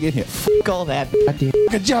 did we get here? Fuck all that goddamn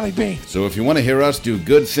a jelly bean. So if you want to hear us do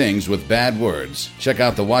good things with bad words, check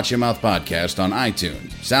out the Watch Your Mouth podcast on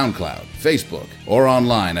iTunes, SoundCloud, Facebook, or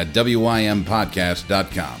online at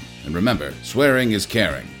wympodcast.com. And remember, swearing is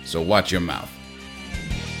caring, so watch your mouth.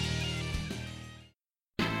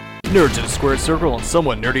 Nerds in a Squared Circle on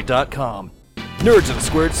SomewhatNerdy.com. Nerds in a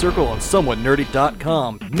Squared Circle on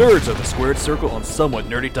SomewhatNerdy.com. Nerds of the Squared Circle on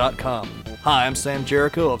SomewhatNerdy.com. Hi, I'm Sam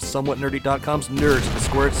Jericho of SomewhatNerdy.com's Nerds in the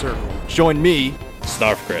Squared Circle. Join me,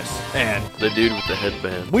 Snarf Chris. and The dude with the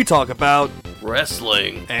headband. we talk about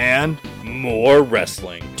Wrestling. and More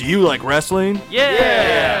wrestling. do you like wrestling?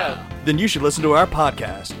 Yeah. Then you should listen to our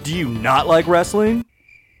podcast. Do you not like wrestling?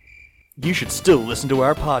 You should still listen to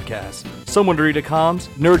our podcast. SomewhatNerdy.com's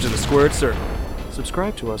Nerds in the Squared Circle.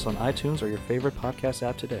 Subscribe to us on iTunes or your favorite podcast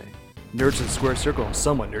app today. Nerds in the Squared Circle on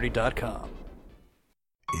SomewhatNerdy.com.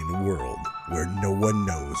 In a world where no one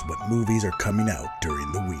knows what movies are coming out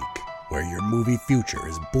during the week, where your movie future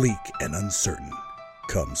is bleak and uncertain,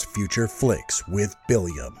 comes Future Flicks with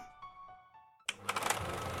Billiam.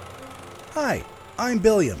 Hi, I'm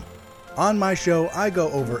Billiam. On my show, I go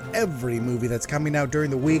over every movie that's coming out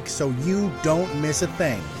during the week so you don't miss a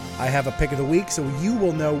thing. I have a pick of the week so you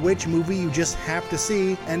will know which movie you just have to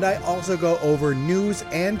see, and I also go over news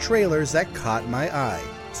and trailers that caught my eye.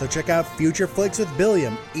 So check out Future Flicks with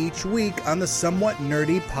Billiam each week on the Somewhat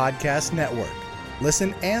Nerdy Podcast Network.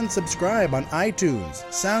 Listen and subscribe on iTunes,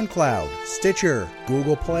 SoundCloud, Stitcher,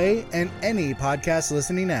 Google Play, and any podcast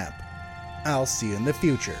listening app. I'll see you in the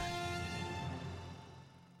future.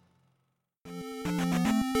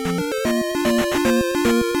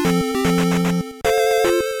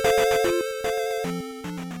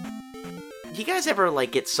 Do you guys ever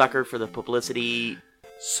get suckered for the publicity?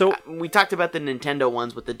 So We talked about the Nintendo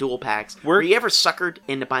ones with the dual packs. We're- Were you ever suckered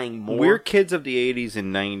into buying more? we're kids of the 80s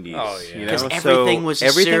and 90s. Oh, yeah. You 'Cause know? everything was a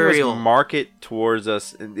everything cereal. was market towards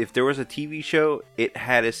us. If there was a TV show, it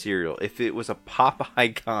had a cereal. If it was a pop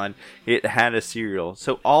icon, it had a cereal.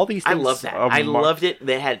 So all these I things love that. are I loved it.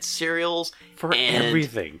 They had cereals for and,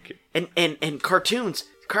 everything. and cartoons.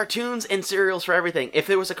 Cartoons and cereals for everything. If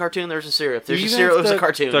there was a cartoon, there was a cereal. If there's a Even cereal, if it was a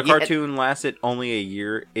cartoon. The You had- cartoon lasted only a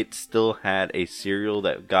year. It still had a cereal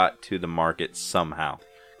that got to the market somehow.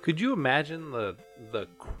 Could you imagine the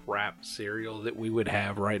crap cereal that we would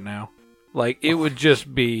have right now? Like it would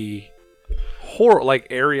just be horrible, like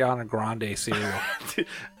Ariana Grande cereal.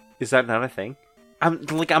 Is that not a thing?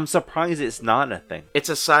 I'm surprised it's not a thing. It's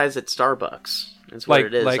a size at Starbucks. That's what like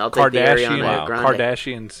it is. like I'll take the Ariana Kardashian Grande.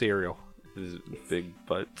 Kardashian cereal. This is big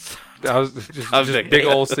butts. That was just, I'm just joking. big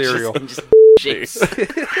old cereal. Just shakes.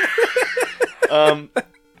 I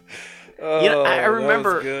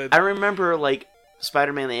remember. I remember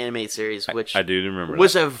Spider-Man the Animated Series, which I do remember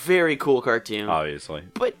was that, a very cool cartoon, obviously.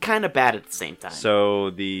 but kind of bad at the same time.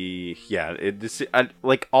 So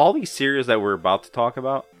all these series that we're about to talk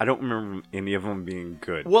about, I don't remember any of them being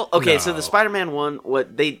good. Well, okay, so No. the Spider-Man one,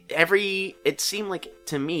 it seemed like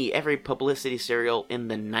to me every publicity serial in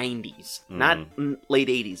the 90s, not late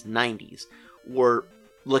 80s, 90s, were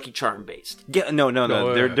Lucky Charm based. Yeah, no.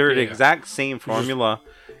 Oh, They're the yeah. exact same formula,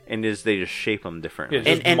 and they just shape them differently.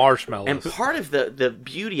 Yeah, just marshmallows. And part of the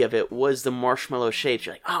beauty of it was the marshmallow shapes.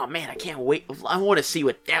 You're like, oh man, I can't wait. I want to see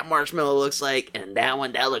what that marshmallow looks like, and that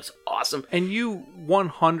one, that looks awesome. And you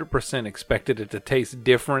 100% expected it to taste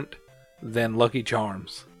different than Lucky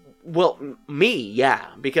Charms. Well, me, yeah,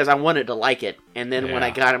 because I wanted to like it, and then when I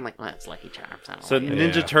Yeah. got it, I'm like, well, it's Lucky Charms. I don't So like it.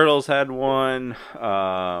 Ninja Yeah. Turtles had one.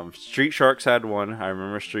 Street Sharks had one. I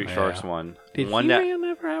remember Street Yeah. Sharks one. Did one He-Man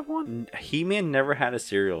ever have one? He-Man never had a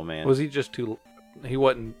cereal, man. Was he just too... He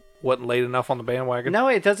wasn't late enough on the bandwagon? No,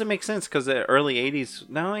 it doesn't make sense because the early 80s.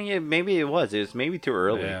 No, yeah, maybe it was. It was maybe too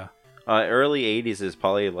early. Yeah. Early 80s is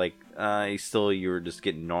probably like you were just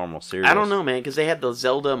getting normal cereals. I don't know, man, because they had the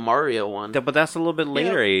Zelda Mario one. But that's a little bit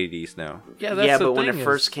later 80s now. Yeah, that's Yeah, the but when thing it is-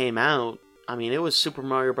 first came out, I mean, it was Super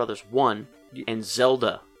Mario Brothers 1 and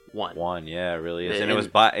Zelda 1. One, yeah, it really is, and it And- was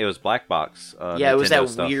black. It was black box. Yeah, it was that Nintendo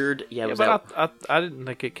stuff. weird. Yeah, it was but that. I didn't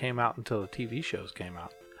think it came out until the TV shows came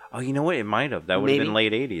out. Oh, you know what? It might have. That would have Maybe. been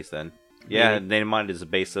late 80s then. Yeah, Maybe. they might have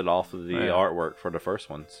just based it off of the Yeah. artwork for the first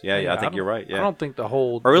ones. Yeah, I think don't- you're right. Yeah, I don't think the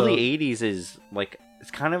whole... early the- 80s is like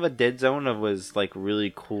it's kind of a dead zone of was like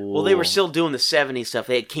really cool. Well, they were still doing the 70s stuff.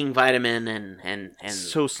 They had King Vitamin and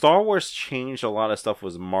So Star Wars changed a lot of stuff.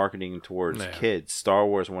 Was marketing towards Yeah. kids. Star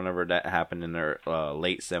Wars, whenever that happened in the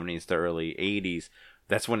late 70s to early 80s,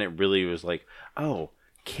 that's when it really was like, oh,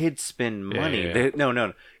 kids spend money. Yeah.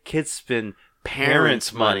 No, kids spend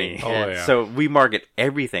parents' money. Oh, yeah. So we market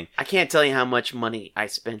everything. I can't tell you how much money I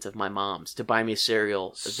spent of my mom's to buy me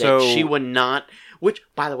cereal So- that she would not. Which,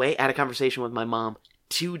 by the way, I had a conversation with my mom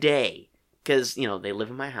today because they live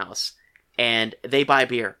in my house and they buy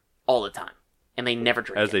beer all the time and they never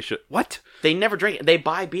drink As it. they should. What? They never drink it. They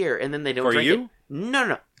buy beer and then they don't For drink you? it.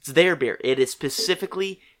 No, it's their beer. It is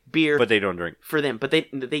specifically beer But they don't drink. for them. But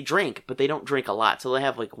they drink, but they don't drink a lot. So they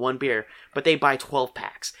have like one beer, but they buy 12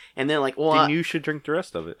 packs, and they're like, well, Then you should drink the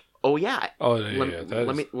rest of it. oh yeah. Oh, yeah, Let, yeah, that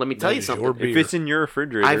let is- me tell that you is your something. beer. If it's in your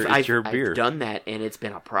refrigerator, it's your beer. I've done that, and it's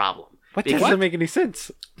been a problem. What? That Because doesn't make any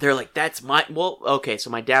sense. they're like, that's my okay. So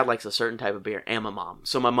my dad likes a certain type of beer, and my mom.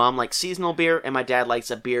 So my mom likes seasonal beer, and my dad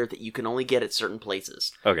likes a beer that you can only get at certain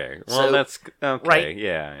places. Okay. Well, So- that's okay. right.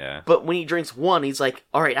 Yeah. But when he drinks one, he's like,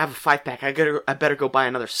 all right, I have a 5-pack. I better go buy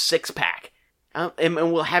another 6-pack, and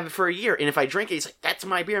we'll have it for a year. And if I drink it, he's like, that's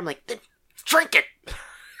my beer. I'm like, then drink it.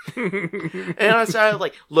 And I was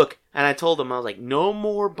like, look, and I told him, I was like, no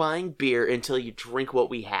more buying beer until you drink what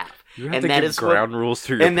we have. You have and to that give is ground rules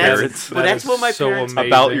to your and that's- parents but that's That what is my so parents amazing.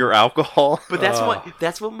 about your alcohol. But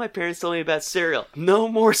that's what my parents told me about cereal. No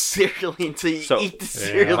more cereal until you So- eat the Yeah.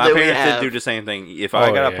 cereal My that we parents have. did do the same thing. If I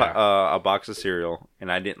Oh, got yeah. a box of cereal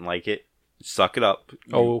and I didn't like it, suck it up.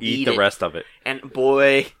 You Oh. eat Eat the it. rest of it. And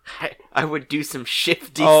boy, I would do some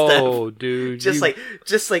shifty stuff. Oh, dude. Just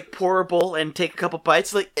like pour a bowl and take a couple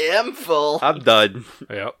bites. Like I'm full. I'm done.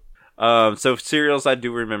 Yep. So cereals I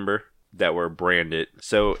do remember that were branded.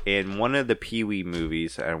 So in one of the Pee-wee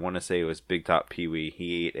movies, I want to say it was Big Top Pee-wee,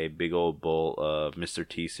 he ate a big old bowl of Mr.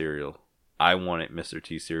 T cereal. I wanted Mr.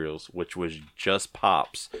 T cereals, which was just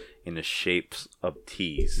Pops in the shapes of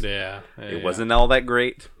T's. Yeah. It wasn't all that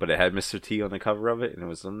great, but it had Mr. T on the cover of it, and it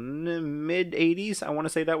was in the mid 80s, I want to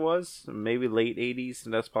say that was. Maybe late 80s,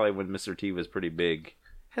 and that's probably when Mr. T was pretty big.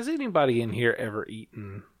 Has anybody in here ever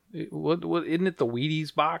eaten? What isn't it the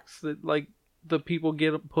Wheaties box that like the people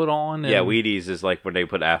get put on? Yeah, and- Wheaties is like when they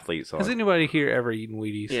put athletes on. Has anybody here ever eaten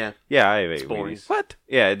Wheaties? Yeah. Yeah, I ate boring. Wheaties. What?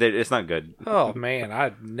 Yeah, it's not good. Oh man,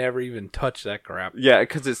 I'd never even touched that crap. Yeah,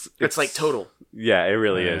 because It's like Total. Yeah, it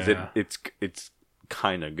really is. Yeah. It's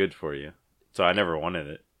kind of good for you. So I never wanted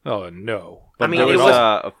it. Oh no. But I mean, there it was,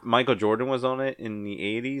 was- Michael Jordan was on it in the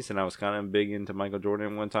 80s, and I was kind of big into Michael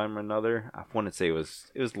Jordan one time or another. I want to say it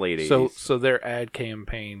was late 80s. So their ad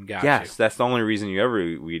campaign got yes, that's the only reason you ever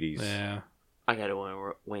eat Wheaties. you. Yeah. I got it when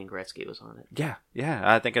Wayne Gretzky was on it. Yeah,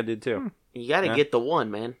 I think I did too. You got to Yeah. get the one,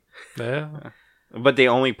 man. Yeah. But they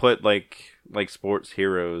only put like sports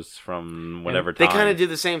heroes from whatever They time. kind of do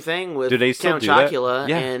the same thing with Do they still Count do that? Chocula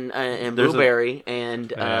Yeah. and There's a- Blueberry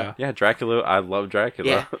and Yeah. Yeah, Dracula. I love Dracula.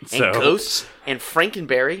 yeah, so. and Ghosts and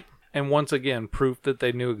Frankenberry. And once again, proof that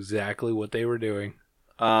they knew exactly what they were doing.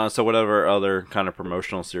 So whatever other kind of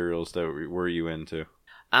promotional cereals that were you into?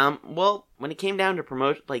 Well, when it came down to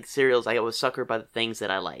promote like cereals, I was suckered by the things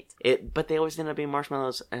that I liked. But they always ended up being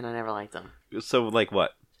marshmallows, and I never liked them. So like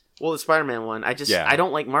what? Well, the Spider-Man one, Yeah. I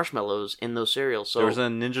don't like marshmallows in those cereals. So There was a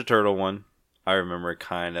Ninja Turtle one. I remember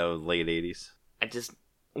kind of late 80s.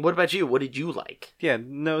 What about you? What did you like? Yeah,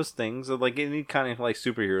 those things like any kind of like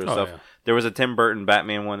superhero Oh, stuff. yeah. There was a Tim Burton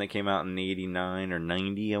Batman one that came out in '89 or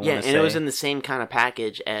 '90. I want Yeah, to and say it was in the same kind of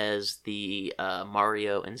package as the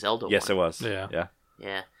Mario and Zelda Yes, one. it was. Yeah. Yeah.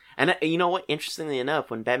 Yeah. And you know what? Interestingly enough,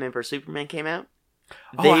 when Batman vs. Superman came out,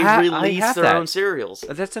 Oh, they I released have their that. own cereals.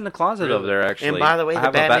 That's in the closet over there, actually. And by the way, I the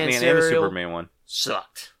have Batman a Batman and a cereal- Superman one.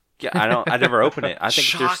 Sucked. Yeah, I never open it. I think there's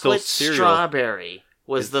still Chocolate cereal. strawberry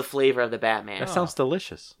was the flavor of the Batman. That sounds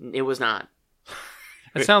delicious. It was not.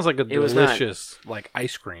 It sounds like a It was not. delicious like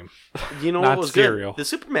ice cream. You know Not what was cereal. good? The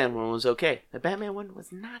Superman one was okay. The Batman one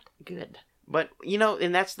was not good. But, you know,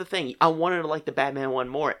 and that's the thing. I wanted to like the Batman one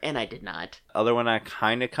more, and I did not. Other one I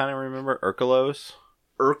kind of remember, Urkelos.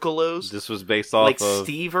 Urkelos? This was based off Like of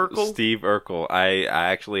Steve Urkel? Steve Urkel. I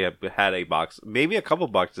actually have had a box, maybe a couple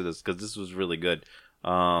boxes of this, because this was really good.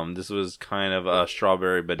 This was kind of a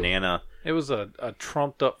strawberry banana. It was a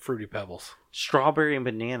trumped up Fruity Pebbles. Strawberry and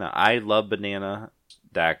banana. I love banana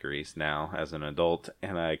daiquiris now as an adult,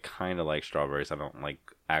 and I kind of like strawberries. I don't like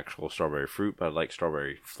actual strawberry fruit, but I like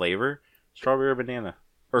strawberry flavor. Strawberry or banana.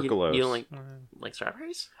 Urkelos. You don't like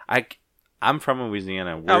strawberries? I'm from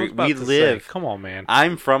Louisiana. I was about We to live. say, come on, man.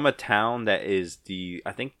 I'm from a town that is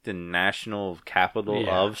I think the national capital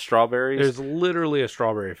Yeah. of strawberries. There's literally a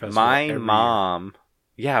strawberry festival. My every mom,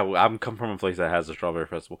 yeah, I'm come from a place that has a strawberry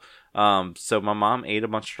festival. So my mom ate a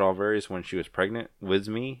bunch of strawberries when she was pregnant with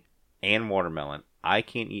me, and watermelon. I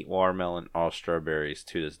can't eat watermelon or strawberries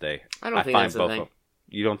to this day. I don't think that's a thing. of them.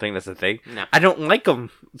 You don't think that's a thing? No. I don't like them.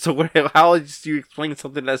 So how do you explain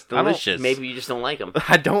something that's don't- delicious? Maybe you just don't like them.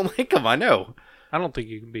 I don't like them. I know. I don't think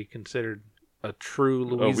you can be considered a true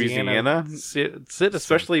Louisiana? citizen.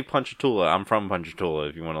 Especially Ponchatoula. I'm from Ponchatoula.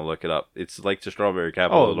 If you want to look it up, it's like the strawberry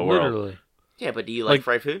capital of the world. literally. Yeah, but do you like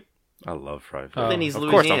fried food? I love fried Oh. food. Then he's of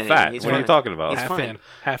course, I'm Louisiana. fat. He's What are you fine. talking about? He's Half fine. in,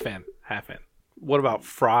 half in, half in. What about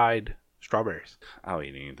fried strawberries? I'll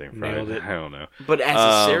eat anything Nailed fried. it. I don't know. But as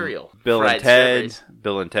a cereal. Bill fried and Ted. strawberries.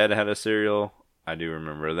 Bill and Ted had a cereal. I do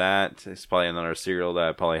remember that. It's probably another cereal that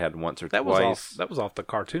I probably had once or That was twice. off the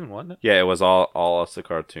cartoon, wasn't it? Yeah, it was all off the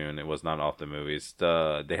cartoon. It was not off the movies. They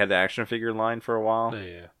had the action figure line for a while.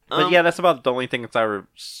 Yeah. But yeah, that's about the only thing that I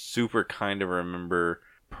super kind of remember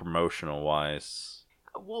promotional wise.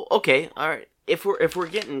 Well, okay, all right. If we're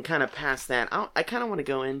getting kind of past that, I kind of want to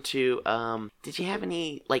go into. Did you have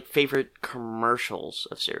any like favorite commercials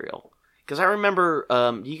of cereal? Because I remember.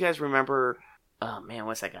 Do you guys remember? Oh man,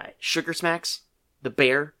 what's that guy? Sugar Smacks, the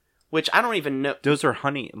bear. Which I don't even know. Those are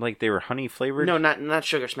honey, like they were honey flavored. No, not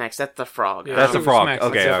Sugar Smacks. That's the frog. Yeah, That's a Sugar frog. Smacks,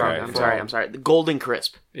 Okay, that's a all frog. right. I'm sorry. The Golden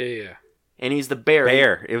Crisp, Yeah. and he's the bear.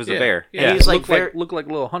 Bear. It was a bear. Yeah. And he's like look like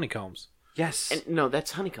little honeycombs. Yes. And, no,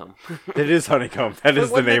 that's Honeycomb. It is honeycomb. That is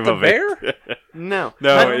the Wasn't it name the of bear? it. No,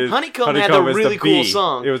 No, it is- Honeycomb had a Honeycomb is the really cool bee.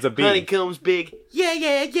 song. It was a bee. Honeycomb's big. Yeah,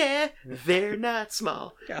 yeah, yeah. They're not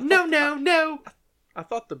small. No. I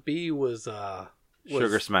thought the bee was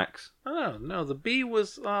Sugar Smacks. Oh no, the bee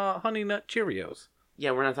was Honey Nut Cheerios.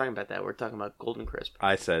 Yeah, we're not talking about that. We're talking about Golden Crisp.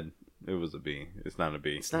 I said it was a bee. It's not a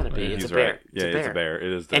bee. It's not a bee. It's He's a bear. right. Yeah, it's a bear.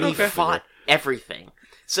 It is. And he definitely a fought everything.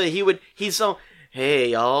 So he's so, hey,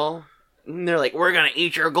 y'all. And they're like, we're going to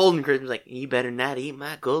eat your Golden Crisp. He's like, you better not eat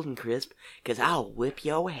my Golden Crisp because I'll whip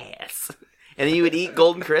your ass. And then he would eat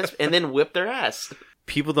Golden Crisp and then whip their ass.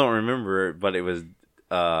 People don't remember it, but it was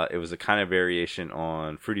a kind of variation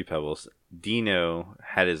on Fruity Pebbles. Dino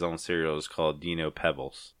had his own cereal. It was called Dino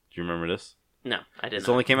Pebbles. Do you remember this? No, I didn't. It's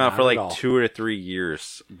only came out Not for at like all. 2 or 3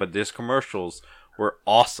 years, but these commercials were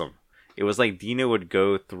awesome. It was like Dino would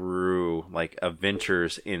go through like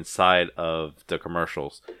adventures inside of the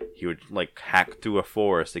commercials. He would like hack through a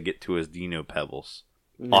forest to get to his Dino Pebbles.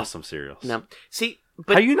 No. Awesome cereals. No. See, How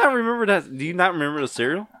but do you not remember that? Do you not remember the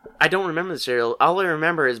cereal? I don't remember the cereal. All I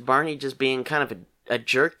remember is Barney just being kind of a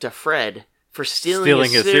jerk to Fred for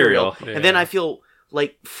stealing his cereal. Yeah. And then I feel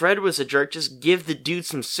like Fred was a jerk. Just give the dude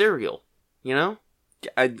some cereal. You know?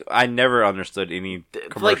 I never understood any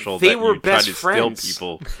commercial they that were you tried best to friends.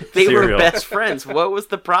 steal people They were cereal. best friends. What was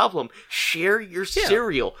the problem? Share your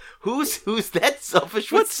cereal. Who's that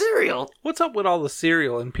selfish with cereal? What's up with all the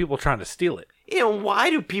cereal and people trying to steal it? And why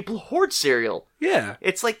do people hoard cereal? Yeah,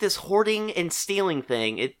 It's like this hoarding and stealing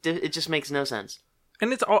thing. It just makes no sense.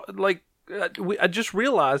 and it's all like I just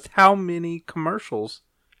realized how many commercials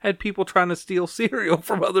had people trying to steal cereal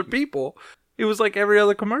from other people. It was like every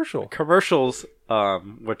other commercial. Commercials,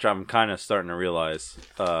 which I'm kind of starting to realize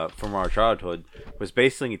from our childhood, was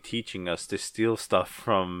basically teaching us to steal stuff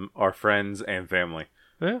from our friends and family.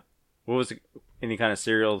 Yeah. What was it? Any kind of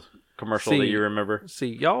cereal commercial that See- you remember? See,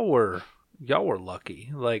 y'all were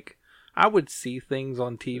lucky. Like I would see things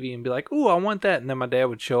on TV and be like, "Ooh, I want that," and then my dad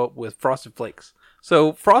would show up with Frosted Flakes.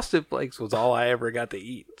 So Frosted Flakes was all I ever got to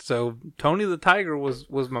eat. So Tony the Tiger was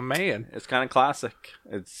my man. It's kind of classic.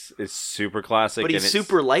 It's super classic. But he's and it's-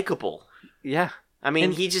 super likable. Yeah. I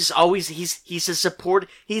mean, he just always he's a support.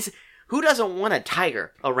 Who doesn't want a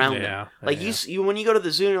tiger around Yeah, them? Like yeah. you when you go to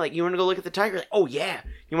the zoo, and you're like, you want to go look at the tiger? Like, oh yeah.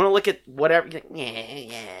 You want to look at whatever? You're like,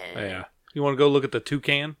 yeah. Yeah. You want to go look at the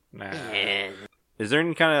toucan? Nah. Yeah. Is there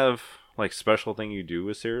any kind of like special thing you do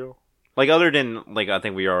with cereal? Like other than like I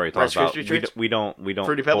think we already talked Rice about. Krispie treats? We don't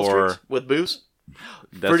Fruity Pebbles pour- treats with booze.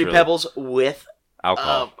 that's Fruity really- Pebbles with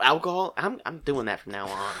alcohol. alcohol. I'm doing that from now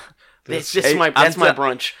on. It's Hey, just my I'm my ta-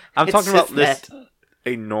 brunch. I'm It's talking about just this that.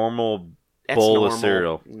 a normal That's bowl normal. of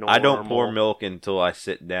cereal. I don't pour Normal. milk until I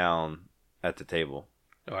sit down at the table.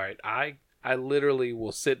 All right, I literally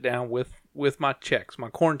will sit down with my checks, my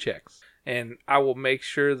corn checks, and I will make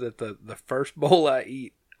sure that the first bowl I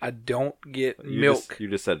eat, I don't get milk. You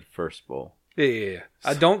just said first bowl. Yeah,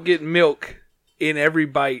 I don't get milk in every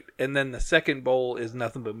bite, and then the second bowl is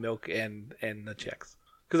nothing but milk and the checks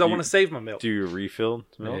because I want to save my milk. Do you refill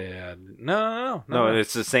milk? Yeah, no. No,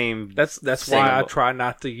 it's the same. That's same why I bowl. try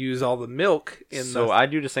not to use all the milk in So the. I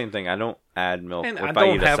do the same thing. I don't add milk And if I I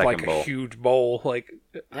don't eat a have second like bowl. a huge bowl. Like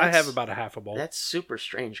I That's- have about a half a bowl. That's super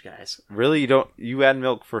strange, guys. Really, you don't? You add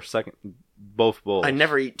milk for both bowls? I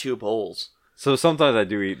never eat two bowls. So sometimes I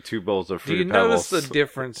do eat 2 bowls of Do Fruity you Pebbles. notice the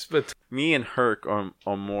difference between? Me and Herc are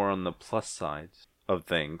more on the plus side of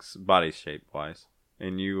things, body shape wise,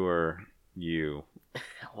 and you are you.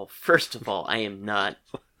 Well, first of all, I am not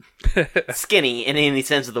skinny in any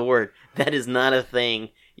sense of the word. That is not a thing.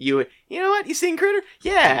 You know what? You seen Critter?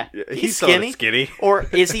 Yeah, he's sort of skinny. skinny. Or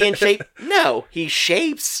is he in shape? No, he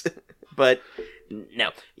shapes. But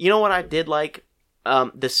no, you know what I did like?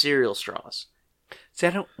 The cereal straws. See,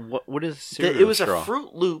 I don't. What is cereal It was straw? a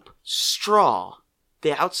Fruit Loop straw.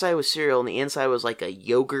 The outside was cereal, and the inside was like a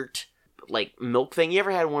yogurt, like milk thing. You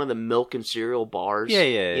ever had one of the milk and cereal bars? Yeah,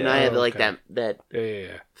 yeah, You know, yeah. I had like Okay. that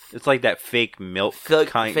Yeah. It's like that fake milk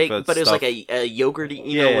kind fake, of but it was stuff. like a yogurt. You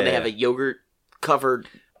Yeah, know, when they yeah, have a yogurt covered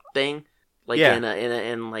thing, like Yeah.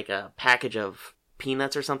 in like a package of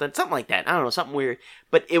peanuts or something like that. I don't know, something weird.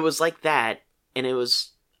 But it was like that, and it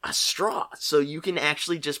was a straw, so you can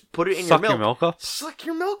actually just put it in Suck your milk. up, Suck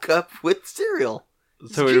your milk up with cereal.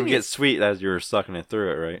 so it would get genius. sweet as you were sucking it through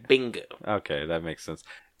it, right? Bingo. Okay, that makes sense.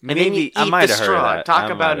 And then you eat I might the have heard straw. that. Talk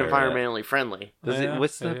I about might have heard that. environmentally friendly. Does Yeah, it?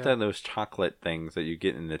 What's yeah. those chocolate things that you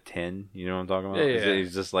get in the tin? You know what I'm talking about? Yeah, Is yeah. it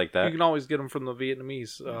just like that? You can always get them from the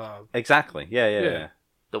Vietnamese. Exactly. Yeah. Yeah.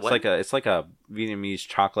 The It's what? like a Vietnamese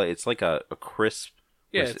chocolate. It's like a crisp.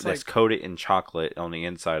 Yeah, that's, it's that's like- coated in chocolate on the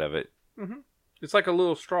inside of it. It's like a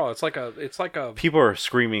little straw. It's like a. People are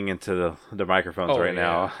screaming into the microphones Oh, right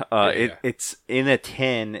yeah. now. Yeah. It's in a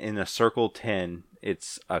tin, in a circle tin.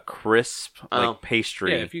 It's a crisp Oh. like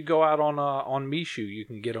pastry. Yeah, if you go out on Mishu, you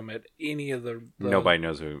can get them at any of the Nobody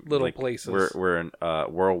knows who little like, places. We're a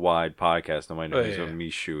worldwide podcast. Nobody knows yeah. what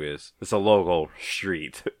Mishu is. It's a local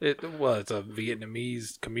street. It's a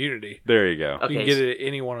Vietnamese community. There you go. Okay, You can get it at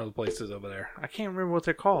any one of the places over there. I can't remember what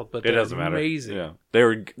they're called, but It they're doesn't matter. amazing. Yeah,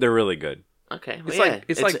 they're really good. Okay. It's well, like- yeah.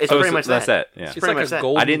 it's like- it's Oh, pretty so much that's that. it. Yeah, It's pretty like much a that. I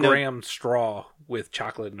golden didn't know- graham straw with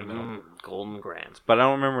chocolate in the middle. Golden grams. but I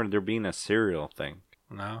don't remember there being a cereal thing.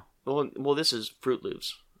 No, Well, this is Fruit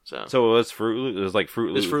Loops. So So it was Fruit Loops. It was like Fruit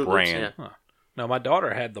It was Loops Fruit Loops, brand. yeah. no. My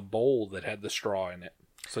daughter had the bowl that had the straw in it,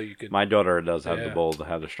 so you could. My daughter does have the Yeah. bowl to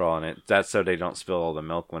have the straw in it. That's so they don't spill all the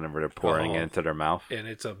milk whenever they're pouring it Oh. into their mouth. and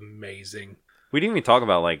it's amazing. We didn't even talk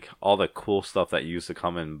about like all the cool stuff that used to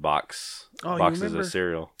come in boxes Oh, you of remember?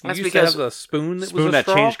 cereal. You That's used because- to have the spoon that Spoon was a that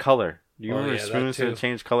straw? changed color. Do you Oh, remember yeah, that spoons too. that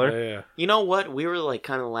changed color? Yeah. you know what? We were like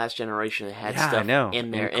kind of the last generation that had Yeah, I stuff know.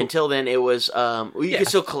 in there. And cool- Until then, it was you Yeah. could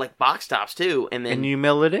still collect box tops too, and then And you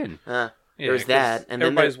mail it in. Yeah, there's 'cause that, and then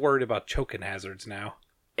everybody's worried about choking hazards now.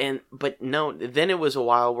 but no, then it was a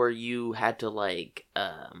while where you had to like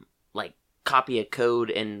copy a code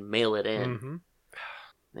and mail it in. Hmm.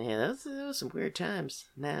 Man, those was some weird times.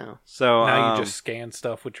 Now, So Now you just scan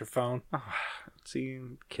stuff with your phone. see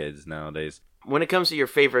kids nowadays. when it comes to your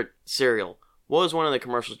favorite cereal, what was one of the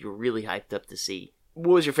commercials you were really hyped up to see?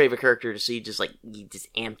 What was your favorite character to see? Just like you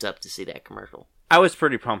just amped up to see that commercial. I was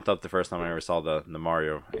pretty pumped up the first time I ever saw the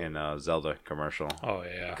Mario and Zelda commercial. Oh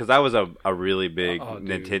yeah. Because I was a really big Oh,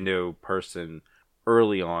 dude. Nintendo person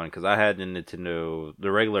early on. Because I had the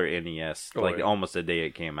regular NES, Oh, like yeah. almost the day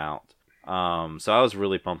it came out. So I was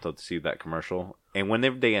really pumped up to see that commercial. And when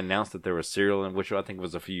they announced that there was cereal, in which I think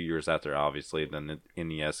was a few years after, obviously, the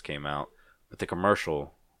NES came out, but the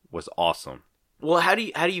commercial was awesome. Well, how do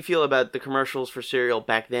you feel about the commercials for cereal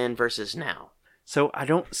back then versus now? So I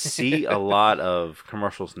don't see a lot of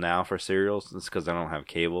commercials now for cereals. It's because I don't have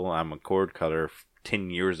cable. I'm a cord cutter 10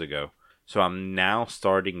 years ago. So I'm now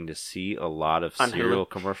starting to see a lot of On cereal Hulu.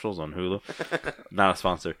 commercials on Hulu. Not a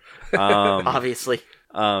sponsor. Obviously.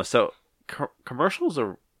 So commercials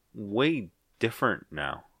are way different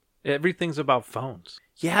now. Everything's about phones.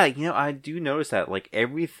 Yeah, I do notice that. Like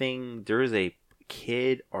everything, there is a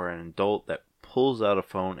kid or an adult that pulls out a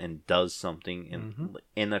phone and does something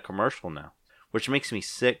in a commercial now, which makes me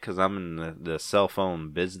sick because I'm in the cell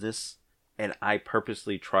phone business, and I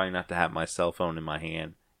purposely try not to have my cell phone in my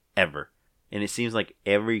hand ever. And it seems like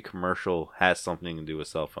every commercial has something to do with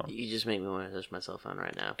cell phone. You just make me want to touch my cell phone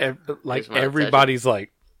right now. Like Just wanna touch everybody's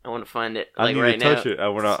like, I want to find it I like need right to touch now. it. I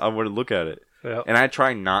want to look at it. Yep. And I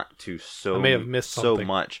try not to I may have missed so something.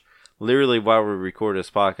 much. Literally, while we record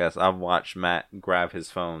this podcast, I've watched Matt grab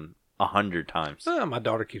his phone 100 times. My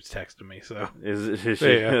daughter keeps texting me, so Is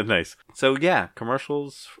she? Yeah. Nice. So yeah,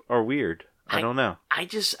 commercials are weird. I don't know.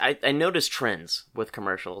 I notice trends with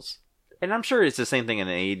commercials. And I'm sure it's the same thing in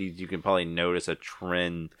the 80s. You can probably notice a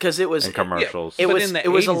trend Because it was in commercials. It but was in the it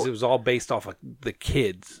was 80s, it was all based off of the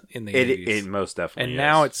kids in the 80s. It most definitely and is.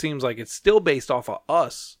 now it seems like it's still based off of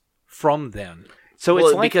us from then. So well,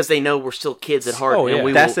 it's like, because they know we're still kids at heart. Oh, yeah. And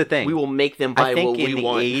we That's will, the thing. We will make them buy I think what in we the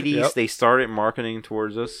want. 80s Yep. they started marketing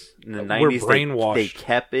towards us. In the We're 90s brainwashed. they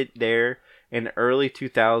kept it there. In the early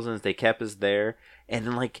 2000s they kept us there. And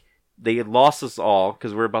then like they lost us all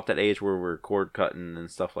because we're about that age where we're cord cutting and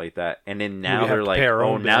stuff like that. And then now We have they're to like, pay our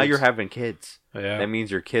oh, own now bills." you're having kids. Yeah. That means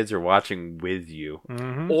your kids are watching with you.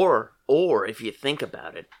 Mm-hmm. Or if you think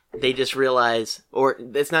about it, they just realize, or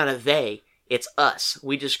it's not a they, it's us.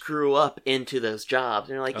 We just grew up into those jobs,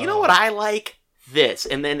 and they're like, you know what I like? This,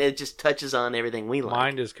 and then it just touches on everything we like.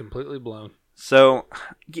 Mind is completely blown. So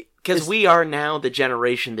Because we are now the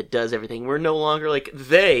generation that does everything. We're no longer like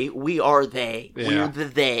they. We are they. Yeah. We're the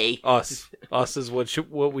they. Us is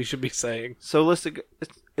what we should be saying. So let's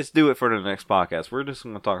do it for the next podcast. We're just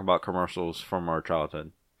going to talk about commercials from our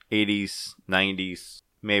childhood. 80s, 90s,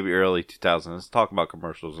 maybe early 2000s. Let's talk about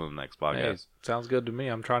commercials in the next Hey, podcast. sounds good to me.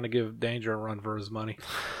 I'm trying to give Danger a run for his money.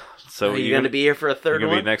 So Are you going to be here for a you're third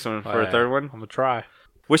gonna be one? next one for a third one? I'm gonna try.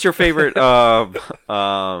 What's your favorite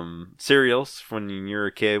cereals when you're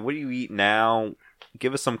a kid? What do you eat now?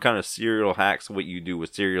 Give us some kind of cereal hacks. What you do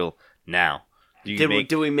with cereal now? Do you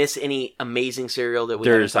Do we miss any amazing cereal that we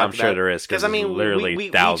There's- haven't I'm talked sure about? there is, 'cause I mean, there's literally we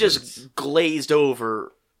thousands. just glazed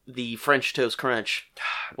over the French Toast Crunch,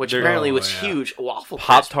 which There- apparently Oh, was yeah. huge. Waffle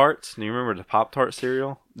Pop Crisp. Tarts? Do you remember the Pop Tart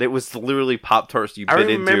cereal? It was literally Pop Tarts you I bit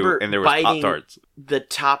into, remember and there was Pop biting Tarts. the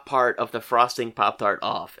top part of the frosting Pop Tart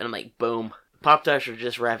off, and I'm like, boom. Pop Tarts are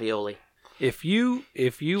just ravioli. If you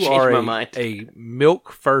Changed are my a, mind. a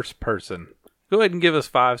milk first person, go ahead and give us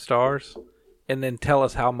 5 stars, and then tell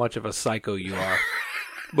us how much of a psycho you are,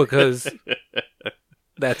 because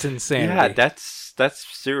that's insanity. Yeah, that's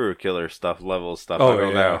serial killer stuff, level stuff. Oh, I don't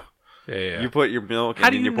yeah. know. Yeah. You put your milk, How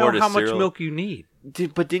and do then you you know pour the how much cereal. milk you need?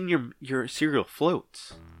 But then your cereal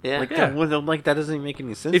floats. Yeah. Like, Yeah. that doesn't even make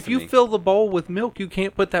any sense. If to you me. fill the bowl with milk, you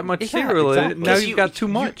can't put that much Yeah, cereal in it. exactly. Now 'Cause you've got too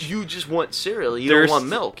much. You just want cereal. You There's- don't want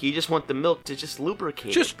milk. You just want the milk to just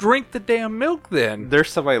lubricate. Just drink the damn milk then. There's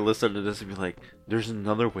somebody listening to this and be like, "There's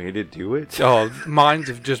another way to do it." Oh, minds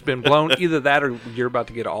have just been blown. Either that or you're about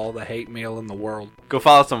to get all the hate mail in the world. Go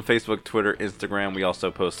follow us on Facebook, Twitter, Instagram. We also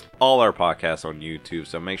post all our podcasts on YouTube,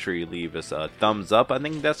 so make sure you leave us a thumbs up. I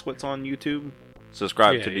think that's what's on YouTube.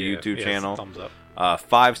 Subscribe to the YouTube Yes, channel. Thumbs up.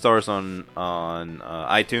 5 stars on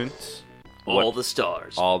iTunes. all the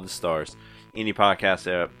stars. All the stars. Any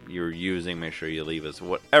podcast app you're using, make sure you leave us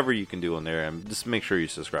whatever you can do on there, and just make sure you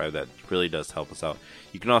subscribe. That really does help us out.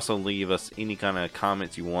 You can also leave us any kind of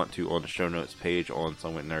comments you want to on the show notes page on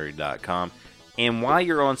somewhatnerdy.com. And while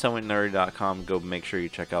you're on somewhatnerdy.com, go make sure you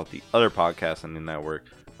check out the other podcasts on the network.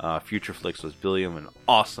 Future Flicks with Billiam, an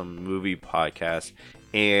awesome movie podcast,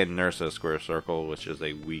 and Nurse at a Square Circle, which is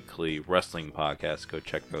a weekly wrestling podcast. Go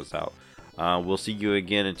check those out. We'll see you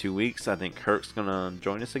again in 2 weeks. I think Kirk's going to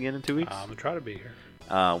join us again in 2 weeks. I'm going to try to be here.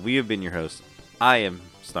 We have been your hosts. I am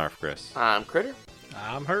Snarf Chris. I'm Critter.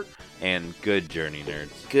 I'm hurt. And good journey,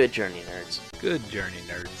 nerds. Good journey, nerds. Good journey,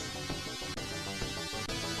 nerds.